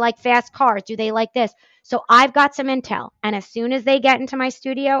 Do they like fast cars? Do they like this? So I've got some intel. And as soon as they get into my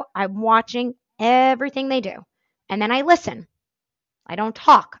studio, I'm watching everything they do. And then I listen. I don't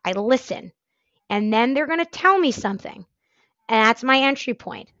talk. I listen. And then they're going to tell me something. And that's my entry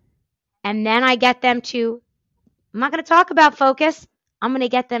point. And then I get them to, I'm not going to talk about focus. I'm going to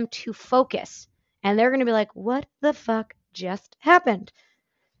get them to focus. And they're going to be like, what the fuck just happened?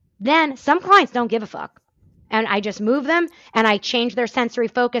 Then some clients don't give a fuck. And I just move them and I change their sensory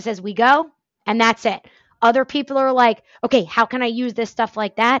focus as we go. And that's it. Other people are like, okay, how can I use this stuff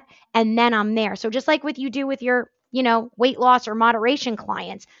like that? And then I'm there. So just like what you do with your, weight loss or moderation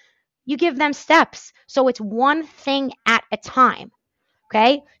clients, you give them steps. So it's one thing at a time.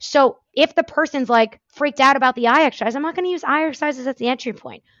 Okay. So if the person's like freaked out about the eye exercise, I'm not going to use eye exercises as the entry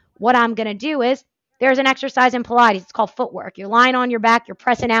point. What I'm going to do is, there's an exercise in Pilates. It's called footwork. You're lying on your back. You're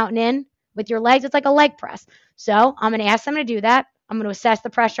pressing out and in with your legs. It's like a leg press. So I'm going to ask them to do that. I'm going to assess the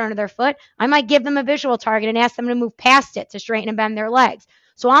pressure under their foot. I might give them a visual target and ask them to move past it to straighten and bend their legs.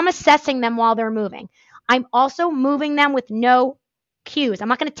 So I'm assessing them while they're moving. I'm also moving them with no cues. I'm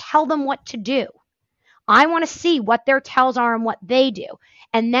not going to tell them what to do. I want to see what their tells are and what they do.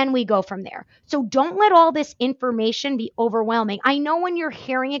 And then we go from there. So don't let all this information be overwhelming. I know when you're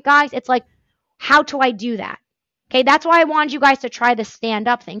hearing it, guys, it's like, how do I do that? Okay, that's why I wanted you guys to try the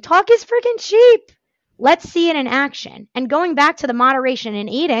stand-up thing. Talk is freaking cheap. Let's see it in action. And going back to the moderation in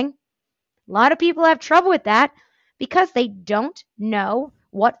eating, a lot of people have trouble with that because they don't know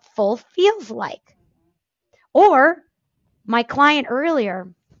what full feels like. Or my client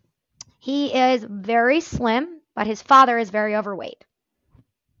earlier, he is very slim, but his father is very overweight.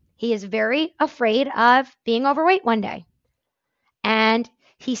 He is very afraid of being overweight one day. And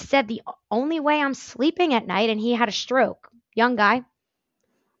he said, the only way I'm sleeping at night, and he had a stroke, young guy,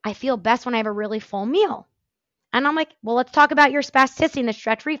 I feel best when I have a really full meal. And I'm like, well, let's talk about your spasticity and the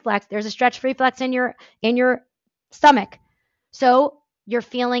stretch reflex. There's a stretch reflex in your stomach. So you're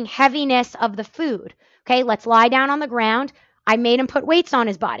feeling heaviness of the food. Okay, let's lie down on the ground. I made him put weights on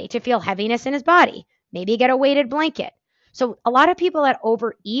his body to feel heaviness in his body. Maybe get a weighted blanket. So a lot of people that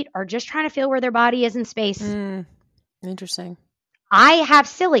overeat are just trying to feel where their body is in space. Interesting. I have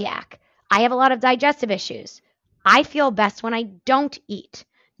celiac. I have a lot of digestive issues. I feel best when I don't eat.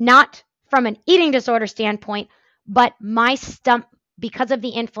 Not from an eating disorder standpoint, but my stomach, because of the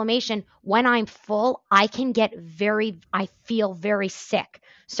inflammation, when I'm full, I feel very sick.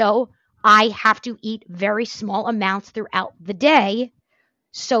 So I have to eat very small amounts throughout the day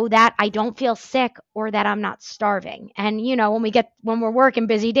so that I don't feel sick or that I'm not starving. And when we're working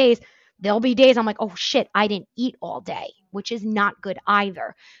busy days, there'll be days I'm like, oh shit, I didn't eat all day, which is not good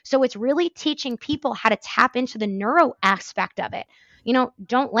either. So it's really teaching people how to tap into the neuro aspect of it.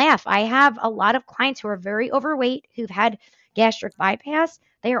 Don't laugh. I have a lot of clients who are very overweight, who've had gastric bypass.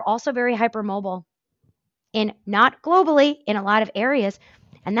 They are also very hypermobile, not globally, in a lot of areas.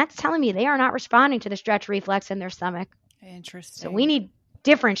 And that's telling me they are not responding to the stretch reflex in their stomach. Interesting. So we need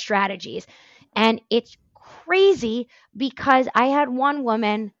different strategies. And it's crazy because I had one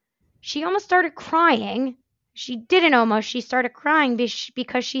woman, she almost started crying. She didn't almost. She started crying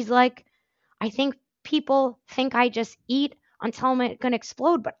because she's like, I think people think I just eat until I'm going to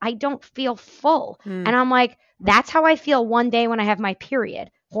explode, but I don't feel full. And I'm like, that's how I feel one day when I have my period.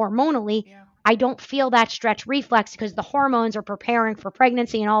 Hormonally, I don't feel that stretch reflex because the hormones are preparing for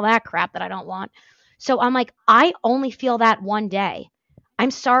pregnancy and all that crap that I don't want. So I'm like, I only feel that one day.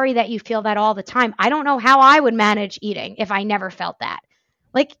 I'm sorry that you feel that all the time. I don't know how I would manage eating if I never felt that.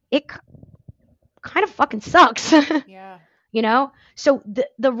 Like, it kind of fucking sucks. Yeah. So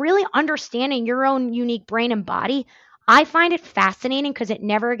the really understanding your own unique brain and body, I find it fascinating because it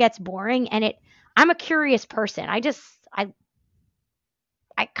never gets boring. And I'm a curious person. I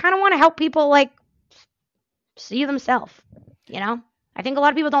kind of want to help people like see themselves, I think a lot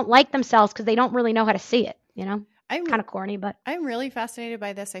of people don't like themselves because they don't really know how to see it, I'm kind of corny, but I'm really fascinated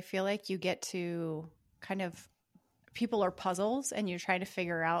by this. I feel like you get to kind of people are puzzles and you're trying to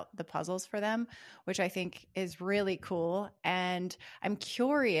figure out the puzzles for them, which I think is really cool. And I'm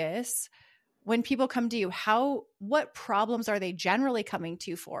curious, when people come to you, what problems are they generally coming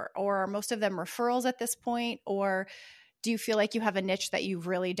to you for? Or are most of them referrals at this point? Or do you feel like you have a niche that you've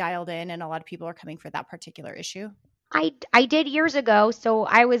really dialed in and a lot of people are coming for that particular issue? I did years ago. So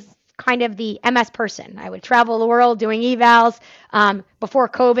I was kind of the MS person. I would travel the world doing evals before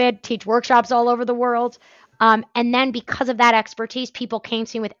COVID, teach workshops all over the world. And then because of that expertise, people came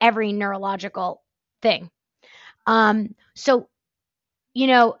to me with every neurological thing. So,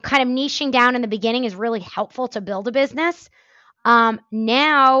 kind of niching down in the beginning is really helpful to build a business.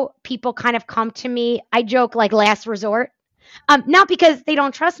 Now people kind of come to me, I joke, like last resort. Not because they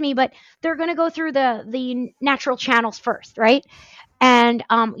don't trust me, but they're going to go through the natural channels first, right? And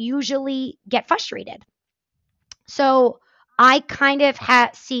usually get frustrated. So I kind of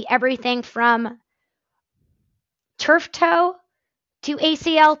see everything from turf toe to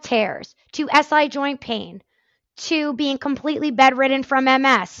ACL tears to SI joint pain to being completely bedridden from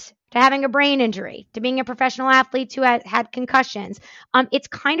MS to having a brain injury to being a professional athlete who had concussions. It's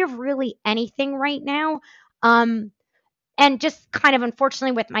kind of really anything right now. And just kind of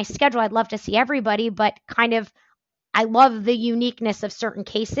unfortunately with my schedule, I'd love to see everybody, but kind of I love the uniqueness of certain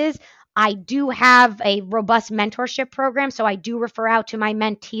cases. I do have a robust mentorship program, so I do refer out to my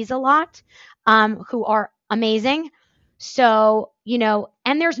mentees a lot, who are amazing. So,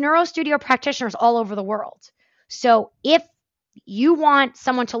 and there's neurostudio practitioners all over the world. So if you want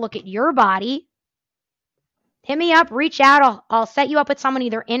someone to look at your body, hit me up, reach out. I'll set you up with someone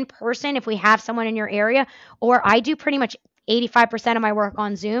either in person if we have someone in your area, or I do pretty much 85% of my work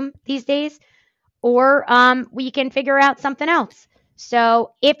on Zoom these days, or we can figure out something else.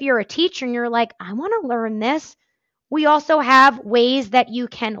 So if you're a teacher and you're like, I want to learn this, we also have ways that you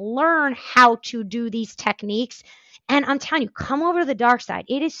can learn how to do these techniques. And I'm telling you, come over to the dark side.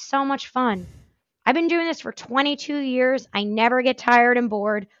 It is so much fun. I've been doing this for 22 years. I never get tired and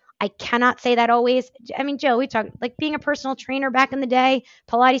bored. I cannot say that always. I mean, Jill, we talked like being a personal trainer back in the day,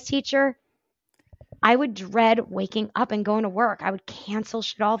 Pilates teacher. I would dread waking up and going to work. I would cancel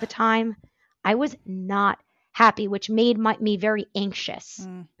shit all the time. I was not happy, which made me very anxious.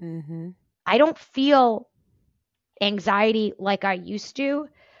 Mm-hmm. I don't feel anxiety like I used to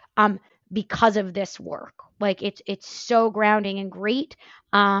because of this work. Like it's so grounding and great.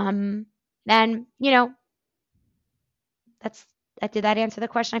 And did that answer the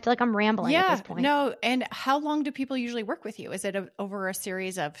question? I feel like I'm rambling at this point. No. And how long do people usually work with you? Is it over a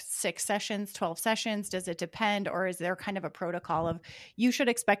series of 6 sessions, 12 sessions? Does it depend? Or is there kind of a protocol of you should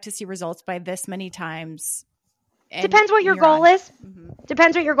expect to see results by this many times? Depends what your goal is. Mm-hmm.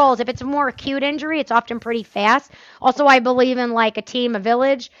 Depends what your goal is. If it's a more acute injury, it's often pretty fast. Also, I believe in like a team, a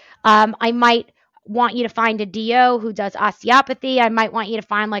village. I might want you to find a DO who does osteopathy. I might want you to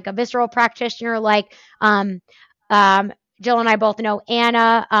find like a visceral practitioner like Jill and I both know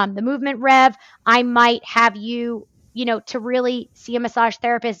Anna, the movement rev. I might have you, to really see a massage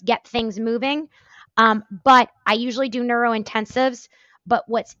therapist, get things moving. But I usually do neuro intensives. But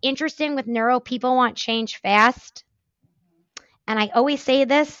what's interesting with neuro, people want change fast. And I always say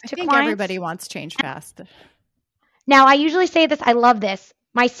this to clients. I think everybody wants change fast. Now, I usually say this. I love this.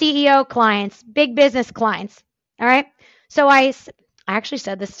 My CEO clients, big business clients. All right. So I actually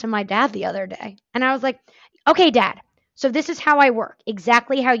said this to my dad the other day. And I was like, okay, Dad. So this is how I work,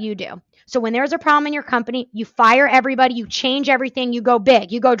 exactly how you do. So when there's a problem in your company, you fire everybody, you change everything, you go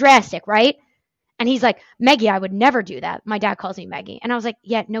big, you go drastic, right? And he's like, Maggie, I would never do that. My dad calls me Maggie. And I was like,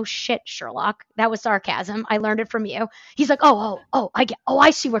 yeah, no shit, Sherlock. That was sarcasm. I learned it from you. He's like,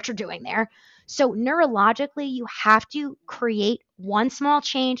 I see what you're doing there. So neurologically, you have to create one small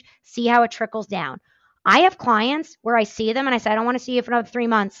change, see how it trickles down. I have clients where I see them and I say, I don't want to see you for another 3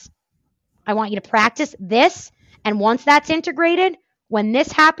 months. I want you to practice this. And once that's integrated, when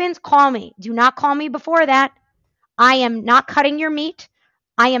this happens, call me. Do not call me before that. I am not cutting your meat.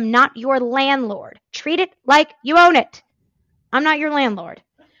 I am not your landlord. Treat it like you own it. I'm not your landlord.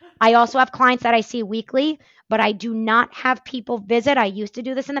 I also have clients that I see weekly, but I do not have people visit. I used to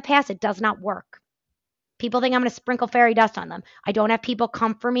do this in the past. It does not work. People think I'm going to sprinkle fairy dust on them. I don't have people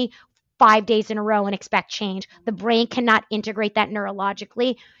come for me 5 days in a row and expect change. The brain cannot integrate that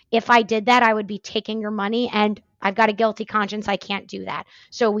neurologically. If I did that, I would be taking your money, and I've got a guilty conscience. I can't do that.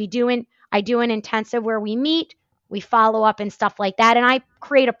 So I do an intensive where we meet, we follow up and stuff like that. And I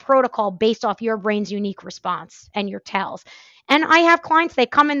create a protocol based off your brain's unique response and your tells. And I have clients, they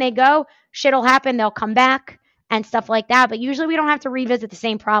come and they go, shit'll happen. They'll come back and stuff like that. But usually we don't have to revisit the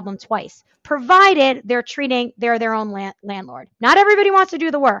same problem twice, provided they're their own landlord. Not everybody wants to do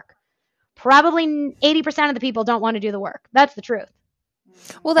the work. probably 80% of the people don't want to do the work. That's the truth.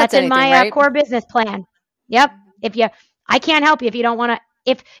 Well, that's in my right? core business plan. Yep. I can't help you if you don't want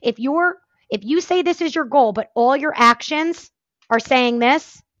to. If you say this is your goal, but all your actions are saying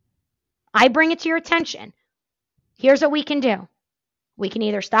this, I bring it to your attention. Here's what we can do. We can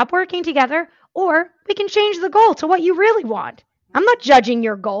either stop working together or we can change the goal to what you really want. I'm not judging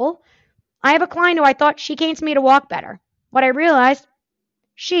your goal. I have a client who I thought she came to me to walk better. What I realized,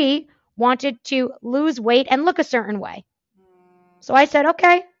 she wanted to lose weight and look a certain way. So I said,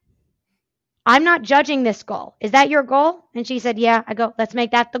 okay, I'm not judging this goal. Is that your goal? And she said, yeah. I go, let's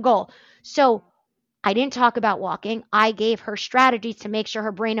make that the goal. So I didn't talk about walking. I gave her strategies to make sure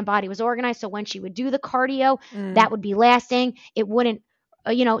her brain and body was organized. So when she would do the cardio, that would be lasting. It wouldn't,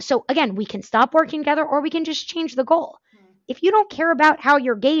 so again, we can stop working together or we can just change the goal. If you don't care about how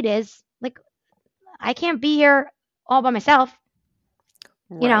your gait is, like, I can't be here all by myself,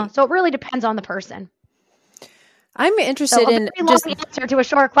 so it really depends on the person. I'm interested in just answer to a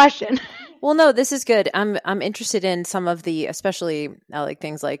short question. Well, no, this is good. I'm interested in some of the, especially like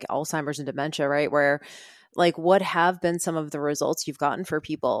things like Alzheimer's and dementia, right? Where like what have been some of the results you've gotten for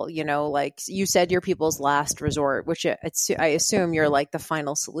people? Like you said, you're people's last resort, which I assume you're like the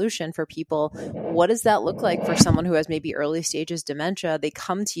final solution for people. What does that look like for someone who has maybe early stages dementia? They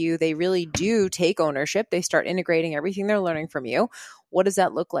come to you, they really do take ownership. They start integrating everything they're learning from you. What does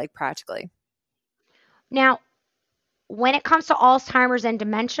that look like practically? Now, when it comes to Alzheimer's and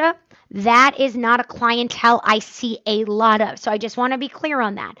dementia, that is not a clientele I see a lot of. So I just want to be clear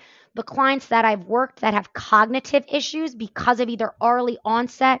on that. The clients that I've worked that have cognitive issues because of either early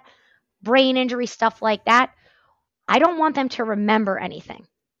onset, brain injury, stuff like that, I don't want them to remember anything.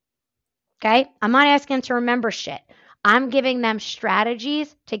 Okay? I'm not asking them to remember shit. I'm giving them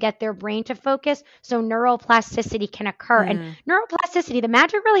strategies to get their brain to focus so neuroplasticity can occur. And neuroplasticity, the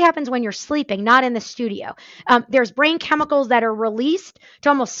magic really happens when you're sleeping, not in the studio. There's brain chemicals that are released to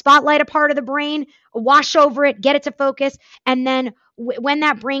almost spotlight a part of the brain, wash over it, get it to focus. And then when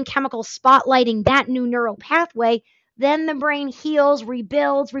that brain chemical spotlighting that new neural pathway, then the brain heals,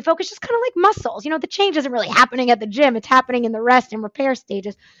 rebuilds, refocuses, just kind of like muscles. The change isn't really happening at the gym. It's happening in the rest and repair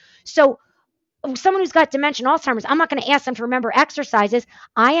stages. So someone who's got dementia and Alzheimer's, I'm not going to ask them to remember exercises.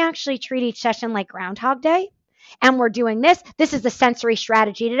 I actually treat each session like Groundhog Day. And we're doing this. This is the sensory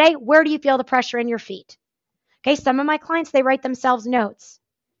strategy today. Where do you feel the pressure in your feet? Okay, some of my clients, they write themselves notes.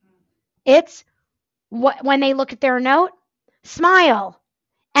 It's when they look at their note, smile,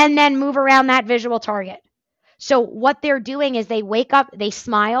 and then move around that visual target. So what they're doing is they wake up, they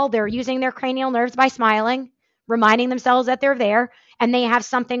smile, they're using their cranial nerves by smiling, reminding themselves that they're there, and they have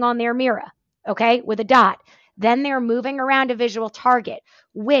something on their mirror. Okay, with a dot. Then they're moving around a visual target,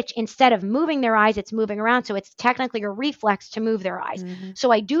 which instead of moving their eyes, it's moving around. So it's technically a reflex to move their eyes.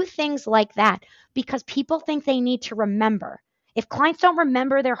 So I do things like that because people think they need to remember. If clients don't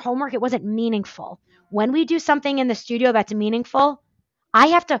remember their homework, it wasn't meaningful. When we do something in the studio that's meaningful, I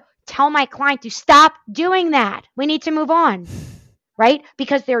have to tell my client to stop doing that. We need to move on, right?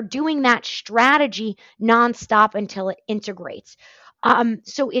 Because they're doing that strategy nonstop until it integrates.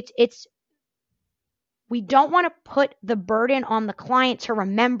 So it's we don't want to put the burden on the client to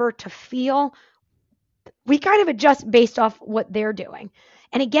remember, to feel. We kind of adjust based off what they're doing.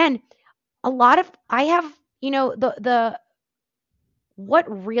 And again, I have,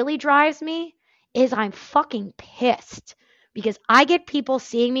 what really drives me is I'm fucking pissed because I get people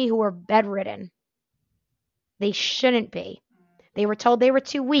seeing me who are bedridden. They shouldn't be. They were told they were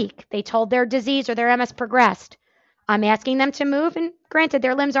too weak. They told their disease or their MS progressed. I'm asking them to move, and granted,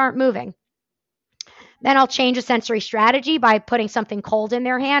 their limbs aren't moving. Then I'll change a sensory strategy by putting something cold in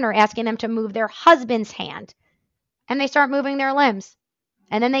their hand or asking them to move their husband's hand. And they start moving their limbs.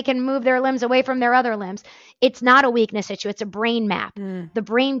 And then they can move their limbs away from their other limbs. It's not a weakness issue. It's a brain map. The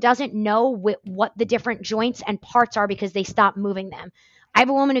brain doesn't know what the different joints and parts are because they stopped moving them. I have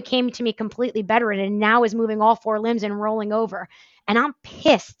a woman who came to me completely bedridden and now is moving all four limbs and rolling over. And I'm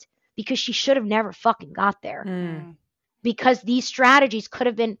pissed because she should have never fucking got there. Because these strategies could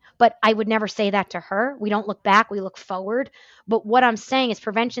have been, but I would never say that to her. We don't look back, we look forward. But what I'm saying is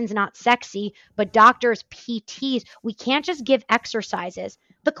prevention's not sexy, but doctors, PTs, we can't just give exercises.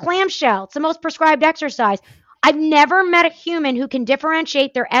 The clamshell, it's the most prescribed exercise. I've never met a human who can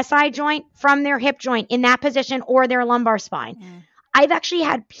differentiate their SI joint from their hip joint in that position or their lumbar spine. I've actually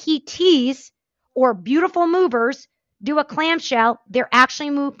had PTs or beautiful movers do a clamshell. They're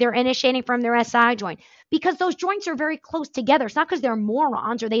initiating from their SI joint. Because those joints are very close together. It's not because they're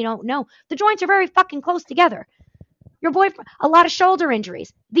morons or they don't know. The joints are very fucking close together. Your boyfriend, a lot of shoulder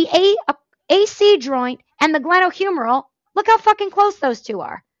injuries. The AC joint and the glenohumeral, look how fucking close those two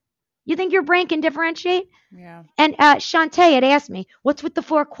are. You think your brain can differentiate? Yeah. And Shantae had asked me, what's with the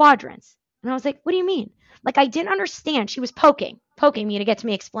 4 quadrants? And I was like, what do you mean? Like, I didn't understand. She was poking me to get to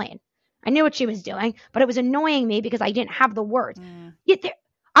me explain. I knew what she was doing, but it was annoying me because I didn't have the words.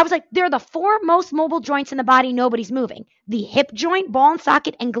 I was like, they're the 4 most mobile joints in the body nobody's moving. The hip joint, ball and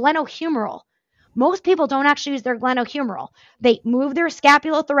socket, and glenohumeral. Most people don't actually use their glenohumeral. They move their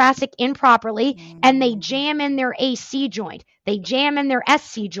scapulothoracic improperly, and they jam in their AC joint. They jam in their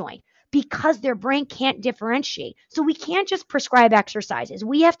SC joint because their brain can't differentiate. So we can't just prescribe exercises.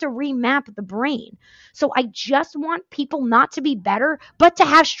 We have to remap the brain. So I just want people not to be better, but to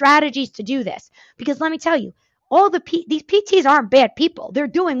have strategies to do this. Because let me tell you, these PTs aren't bad people. They're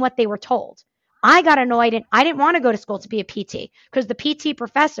doing what they were told. I got annoyed and I didn't want to go to school to be a PT because the PT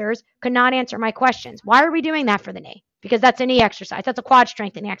professors could not answer my questions. Why are we doing that for the knee? Because that's a knee exercise. That's a quad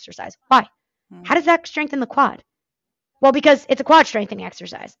strengthening exercise. Why? How does that strengthen the quad? Well, because it's a quad strengthening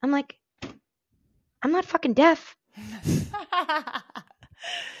exercise. I'm like, I'm not fucking deaf.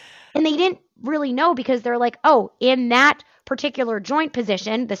 And they didn't really know because they're like, oh, in that particular joint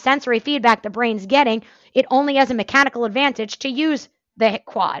position, the sensory feedback the brain's getting, it only has a mechanical advantage to use the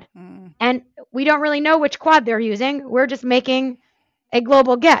quad. And we don't really know which quad they're using. We're just making a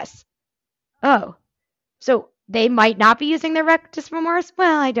global guess. Oh, so they might not be using their rectus femoris?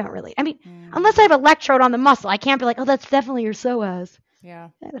 Well, I don't really. I mean, unless I have an electrode on the muscle, I can't be like, oh, that's definitely your psoas. Yeah.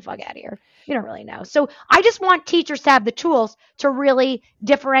 Get the fuck out of here. You don't really know. So I just want teachers to have the tools to really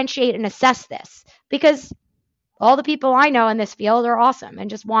differentiate and assess this, because all the people I know in this field are awesome and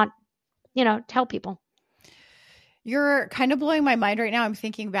just want, to help people. You're kind of blowing my mind right now. I'm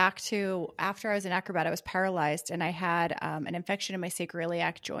thinking back to after I was an acrobat, I was paralyzed and I had an infection in my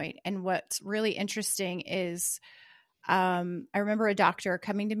sacroiliac joint. And what's really interesting is I remember a doctor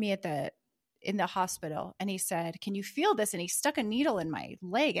coming to me in the hospital and he said, can you feel this? And he stuck a needle in my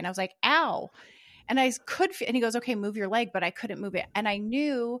leg and I was like, ow. And I could, and he goes, okay, move your leg, but I couldn't move it. And I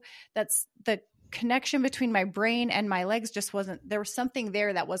knew that's the connection between my brain and my legs just wasn't, there was something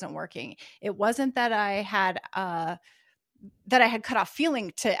there that wasn't working. It wasn't that I had cut off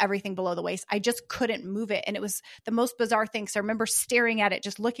feeling to everything below the waist. I just couldn't move it. And it was the most bizarre thing. So I remember staring at it,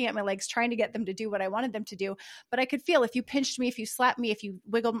 just looking at my legs, trying to get them to do what I wanted them to do. But I could feel if you pinched me, if you slapped me, if you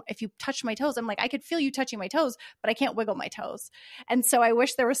wiggled, if you touched my toes, I'm like, I could feel you touching my toes, but I can't wiggle my toes. And so I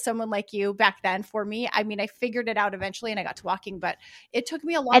wish there was someone like you back then for me. I mean, I figured it out eventually and I got to walking, but it took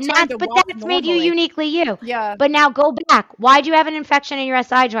me a long time to walk But that's normally. made you uniquely you. Yeah. But now go back. Why'd you have an infection in your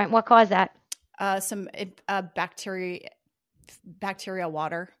SI joint? What caused that? Some bacterial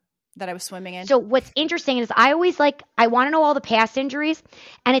water that I was swimming in. So what's interesting is I want to know all the past injuries,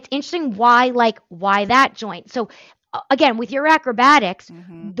 and it's interesting why that joint. So again, with your acrobatics,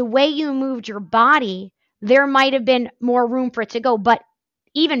 the way you moved your body, there might have been more room for it to go, but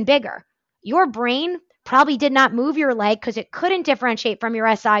even bigger. Your brain probably did not move your leg because it couldn't differentiate from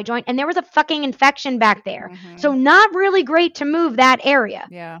your SI joint, and there was a fucking infection back there. So not really great to move that area,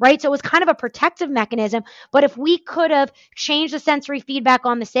 right? So it was kind of a protective mechanism, but if we could have changed the sensory feedback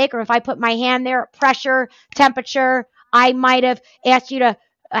on the sacrum, if I put my hand there, pressure, temperature, I might have asked you to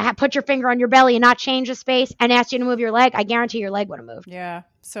put your finger on your belly and not change the space and asked you to move your leg, I guarantee your leg would have moved. Yeah,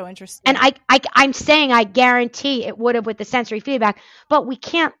 so interesting. And I'm saying I guarantee it would have with the sensory feedback, but we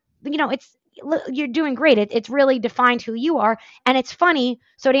can't, you're doing great. It's really defined who you are. And it's funny.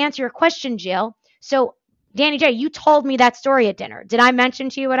 So to answer your question, Jill, so Danny J, you told me that story at dinner. Did I mention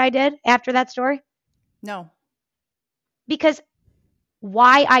to you what I did after that story? No. Because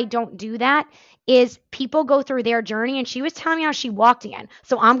why I don't do that is people go through their journey, and she was telling me how she walked again.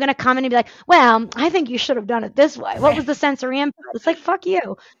 So I'm going to come in and be like, well, I think you should have done it this way. What was the sensory input? It's like, fuck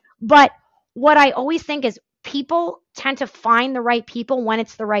you. But what I always think is people tend to find the right people when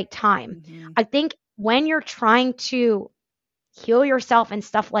it's the right time. I think when you're trying to heal yourself and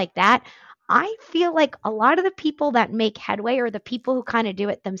stuff like that, I feel like a lot of the people that make headway are the people who kind of do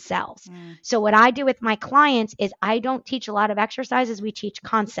it themselves. So what I do with my clients is I don't teach a lot of exercises. We teach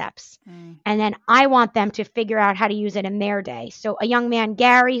concepts. And then I want them to figure out how to use it in their day. So a young man,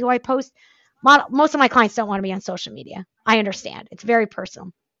 Gary, who I post, most of my clients don't want to be on social media. I understand. It's very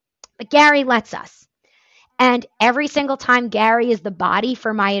personal. But Gary lets us. And every single time Gary is the body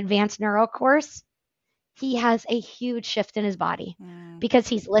for my advanced neuro course, he has a huge shift in his body because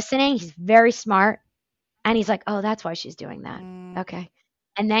he's listening. He's very smart. And he's like, oh, that's why she's doing that. Okay.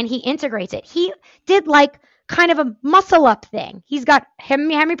 And then he integrates it. He did like kind of a muscle up thing. He's got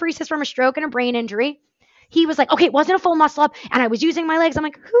hemiparesis from a stroke and a brain injury. He was like, okay, it wasn't a full muscle up and I was using my legs. I'm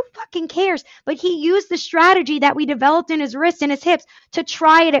like, who fucking cares? But he used the strategy that we developed in his wrists and his hips to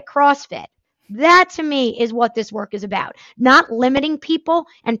try it at CrossFit. That to me is what this work is about. Not limiting people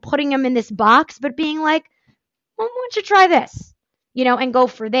and putting them in this box, but being like, well, why don't you try this, and go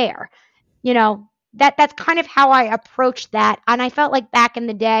for there. That's kind of how I approached that. And I felt like back in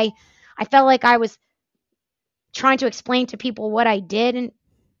the day, I felt like I was trying to explain to people what I did. And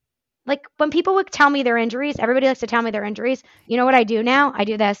like when people would tell me their injuries, everybody likes to tell me their injuries. You know what I do now? I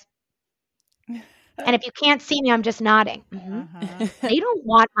do this. And if you can't see me, I'm just nodding. Mm-hmm. They don't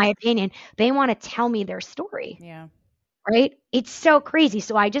want my opinion. They want to tell me their story. Yeah. Right? It's so crazy.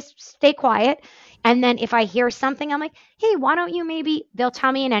 So I just stay quiet. And then if I hear something, I'm like, hey, why don't you they'll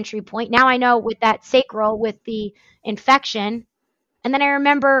tell me an entry point. Now I know with that sacral, with the infection. And then I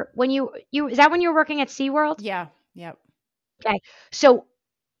remember when is that when you were working at SeaWorld? Yeah. Yep. Okay. So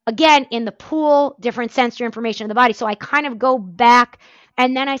again, in the pool, different sensory information in the body. So I kind of go back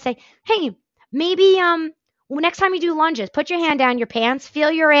and then I say, hey, maybe next time you do lunges, put your hand down your pants,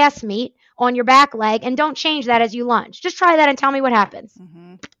 feel your ass meat on your back leg, and don't change that as you lunge. Just try that and tell me what happens.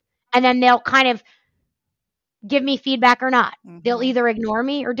 Mm-hmm. And then they'll kind of give me feedback or not. Mm-hmm. They'll either ignore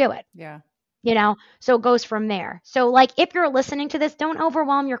me or do it. Yeah. So it goes from there. So like if you're listening to this, don't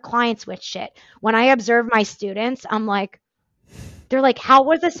overwhelm your clients with shit. When I observe my students, I'm like, they're like, how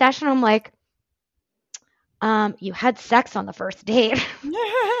was the session? I'm like, you had sex on the first date. You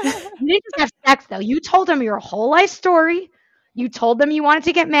didn't just have sex though. You told them your whole life story. You told them you wanted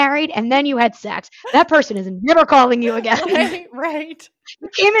to get married and then you had sex. That person is never calling you again. Right. You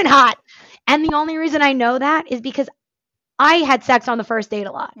came in hot. And the only reason I know that is because I had sex on the first date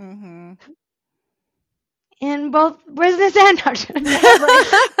a lot. Mm-hmm. In both business and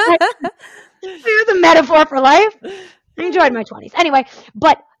You're the metaphor for life. I enjoyed my 20s. Anyway,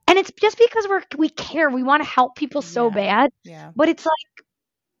 and it's just because we care. We want to help people so bad. Yeah. But it's like,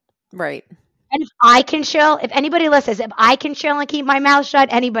 right. And if I can chill, if anybody listens, if I can chill and keep my mouth shut,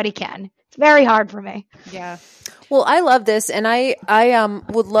 anybody can. It's very hard for me. Yeah. Well, I love this, and I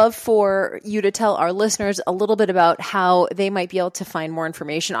would love for you to tell our listeners a little bit about how they might be able to find more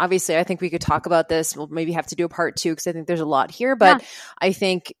information. Obviously, I think we could talk about this. We'll maybe have to do a part 2 because I think there's a lot here, but I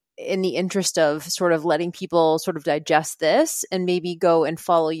think in the interest of sort of letting people sort of digest this and maybe go and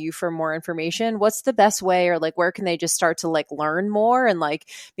follow you for more information, what's the best way, or like where can they just start to like learn more and like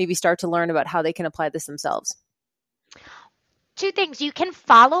maybe start to learn about how they can apply this themselves? 2 things. You can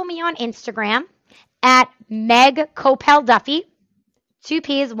follow me on Instagram at Meg Koppele Duffy, 2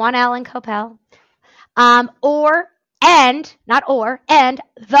 P's, 1 L in Koppele, and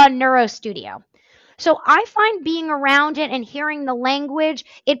the Neuro Studio. So I find being around it and hearing the language,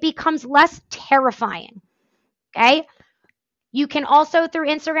 it becomes less terrifying. Okay. You can also through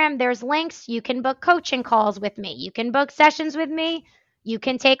Instagram, there's links. You can book coaching calls with me. You can book sessions with me. You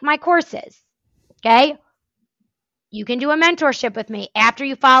can take my courses. Okay. You can do a mentorship with me after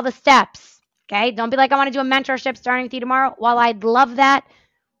you follow the steps. Okay. Don't be like, I want to do a mentorship starting with you tomorrow. While I'd love that,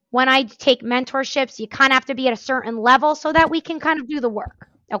 when I take mentorships, you kind of have to be at a certain level so that we can kind of do the work.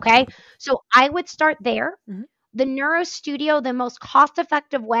 Okay. So I would start there. Mm-hmm. The Neuro Studio, the most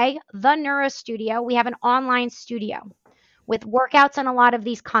cost-effective way, the Neuro Studio, we have an online studio with workouts on a lot of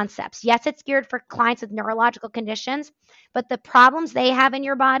these concepts. Yes, it's geared for clients with neurological conditions, but the problems they have in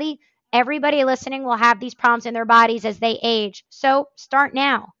your body, everybody listening will have these problems in their bodies as they age. So start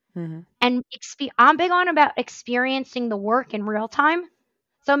now. Mm-hmm. And I'm big on about experiencing the work in real time.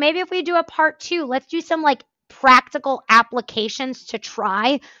 So maybe if we do a part 2, let's do some like practical applications to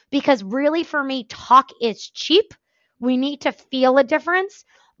try, because really for me, talk is cheap. We need to feel a difference.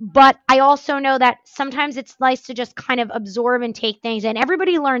 But I also know that sometimes it's nice to just kind of absorb and take things in.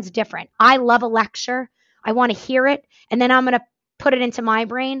 Everybody learns different. I love a lecture. I want to hear it. And then I'm going to put it into my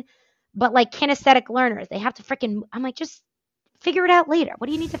brain. But like kinesthetic learners, they have to I'm like, just figure it out later. What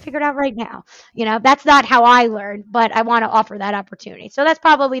do you need to figure it out right now? That's not how I learn, but I want to offer that opportunity. So that's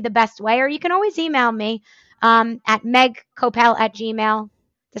probably the best way. Or you can always email me at megkoppele@gmail.com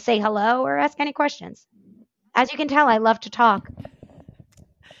to say hello or ask any questions. As you can tell, I love to talk.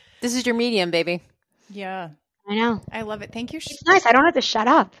 This is your medium, baby. Yeah. I know. I love it. Thank you. It's nice. I don't have to shut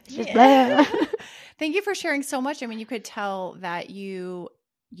up. It's just Thank you for sharing so much. I mean, you could tell that you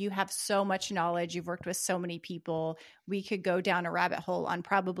have so much knowledge. You've worked with so many people. We could go down a rabbit hole on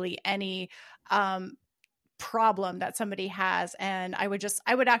probably any problem that somebody has. And I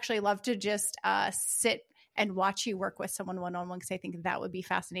would actually love to just sit and watch you work with someone one-on-one, because I think that would be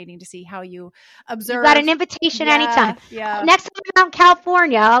fascinating to see how you observe. You got an invitation anytime. Yeah. Next time I'm out in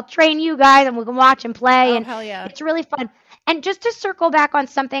California, I'll train you guys and we can watch and play. And hell yeah. It's really fun. And just to circle back on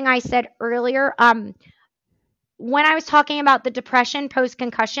something I said earlier, when I was talking about the depression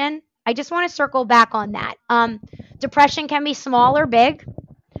post-concussion, I just want to circle back on that. Depression can be small or big.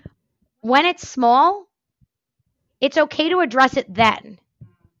 when it's small, it's okay to address it then.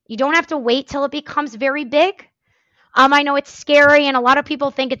 You don't have to wait till it becomes very big. I know it's scary and a lot of people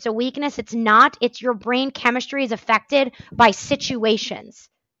think it's a weakness. It's not. It's your brain chemistry is affected by situations,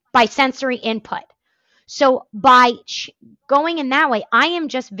 by sensory input. So by going in that way, I am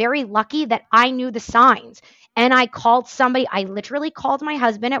just very lucky that I knew the signs. And I called somebody. I literally called my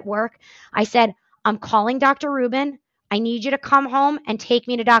husband at work. I said, I'm calling Dr. Rubin. I need you to come home and take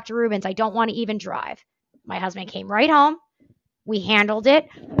me to Dr. Rubin's. I don't want to even drive. My husband came right home. We handled it.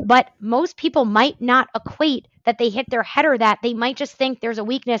 But most people might not equate that they hit their head or that. They might just think there's a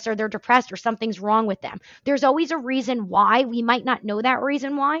weakness or they're depressed or something's wrong with them. There's always a reason why. We might not know that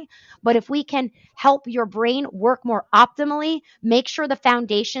reason why. But if we can help your brain work more optimally, make sure the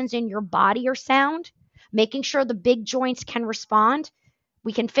foundations in your body are sound, making sure the big joints can respond,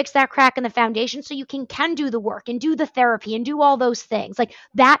 we can fix that crack in the foundation so you can do the work and do the therapy and do all those things. Like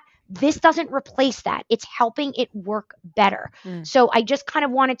that, this doesn't replace that. It's helping it work better. So I just kind of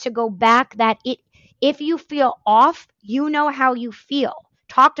wanted to go back that if you feel off, you know how you feel.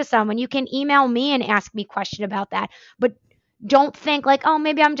 Talk to someone. You can email me and ask me a question about that. But don't think like, oh,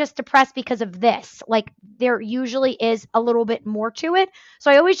 maybe I'm just depressed because of this. Like there usually is a little bit more to it.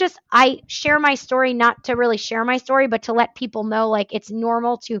 So I share my story, not to really share my story, but to let people know like it's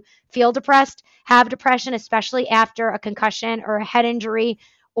normal to feel depressed, have depression, especially after a concussion or a head injury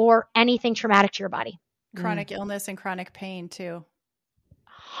or anything traumatic to your body. Chronic illness and chronic pain too.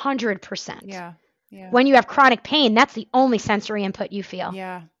 100%. Yeah. When you have chronic pain, that's the only sensory input you feel.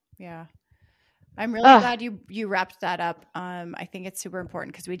 Yeah. I'm really glad you wrapped that up. I think it's super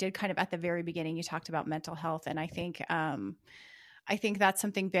important because we did kind of at the very beginning, you talked about mental health. And I think that's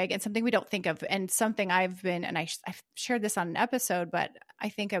something big and something we don't think of, and something I've shared this on an episode, but I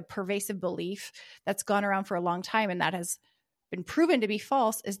think a pervasive belief that's gone around for a long time and that has been proven to be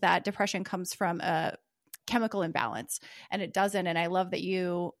false is that depression comes from a chemical imbalance, and it doesn't. And I love that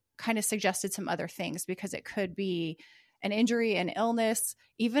you kind of suggested some other things because it could be an injury, an illness,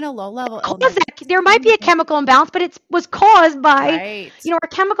 even a low-level illness. There might be a chemical imbalance, but it was caused by, our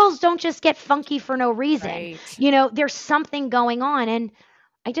chemicals don't just get funky for no reason. Right. There's something going on. And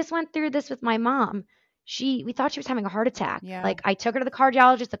I just went through this with my mom. We thought she was having a heart attack. Yeah. Like I took her to the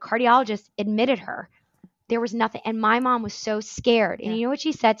cardiologist. The cardiologist admitted her. There was nothing. And my mom was so scared. And you know what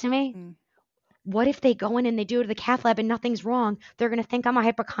she said to me? What if they go in and they do it to the cath lab and nothing's wrong? They're going to think I'm a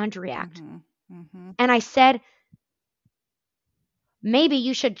hypochondriac. And I said, maybe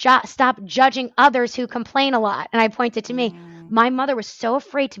you should stop judging others who complain a lot. And I pointed to me. My mother was so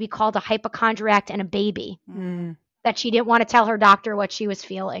afraid to be called a hypochondriac and a baby that she didn't want to tell her doctor what she was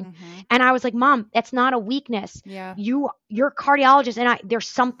feeling. And I was like, Mom, that's not a weakness. Yeah. You're cardiologist and there's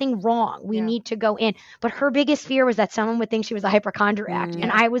something wrong. We need to go in. But her biggest fear was that someone would think she was a hypochondriac.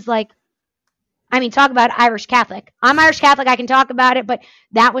 And I was like, talk about Irish Catholic. I'm Irish Catholic. I can talk about it. But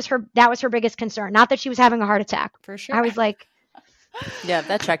that was her biggest concern. Not that she was having a heart attack. For sure. I was like, yeah,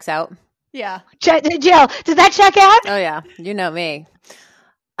 that checks out. Yeah. Jill, does that check out? Oh, yeah. You know me.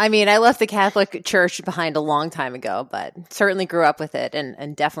 I left the Catholic Church behind a long time ago, but certainly grew up with it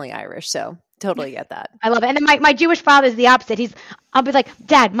and definitely Irish. So totally get that. I love it. And then my Jewish father is the opposite. I'll be like,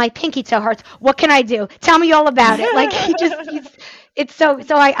 Dad, my pinky toe hurts. What can I do? Tell me all about it. Like it's so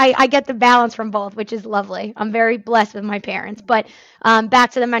I get the balance from both, which is lovely. I'm very blessed with my parents. But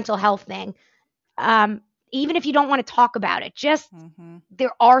back to the mental health thing. Even if you don't want to talk about it, just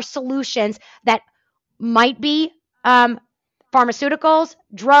there are solutions that might be pharmaceuticals,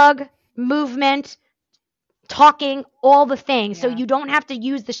 drug, movement, talking, all the things. Yeah. So you don't have to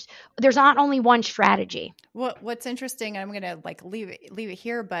use there's not only one strategy. What's interesting, I'm going to leave it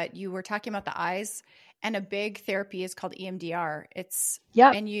here, but you were talking about the eyes, and a big therapy is called EMDR.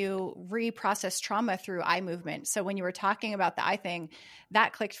 And you reprocess trauma through eye movement. So when you were talking about the eye thing,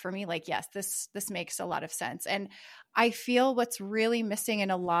 that clicked for me. Like, yes, this makes a lot of sense. And I feel what's really missing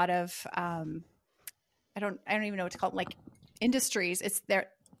in a lot of, I don't even know what to call it, like industries. It's there.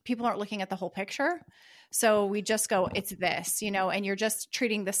 People aren't looking at the whole picture. So we just go, it's this, and you're just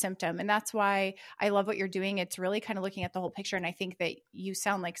treating the symptom. And that's why I love what you're doing. It's really kind of looking at the whole picture. And I think that you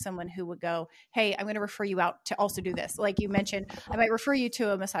sound like someone who would go, hey, I'm going to refer you out to also do this. Like you mentioned, I might refer you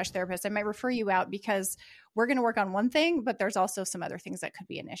to a massage therapist. I might refer you out because we're going to work on one thing, but there's also some other things that could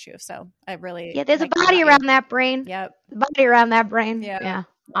be an issue. So I really, there's a body around that brain. Yep. Body around that brain. Yeah.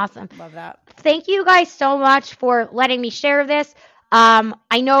 Awesome. Love that. Thank you guys so much for letting me share this.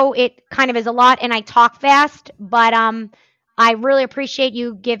 I know it kind of is a lot and I talk fast, but I really appreciate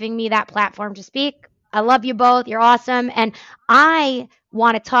you giving me that platform to speak. I love you both. You're awesome. And I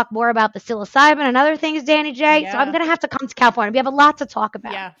want to talk more about the psilocybin and other things, Danny J. So I'm going to have to come to California. We have a lot to talk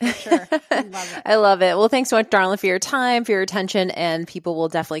about. Yeah, for sure. I love it. I love it. Well, thanks so much, darling, for your time, for your attention, and people will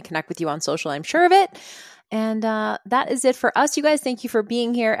definitely connect with you on social, I'm sure of it. And that is it for us, you guys. Thank you for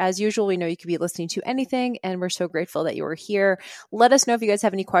being here. As usual, we know you could be listening to anything, and we're so grateful that you were here. Let us know if you guys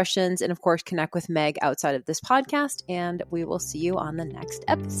have any questions, and of course, connect with Meg outside of this podcast, and we will see you on the next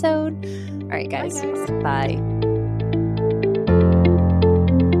episode. All right, guys. Bye, guys. Bye.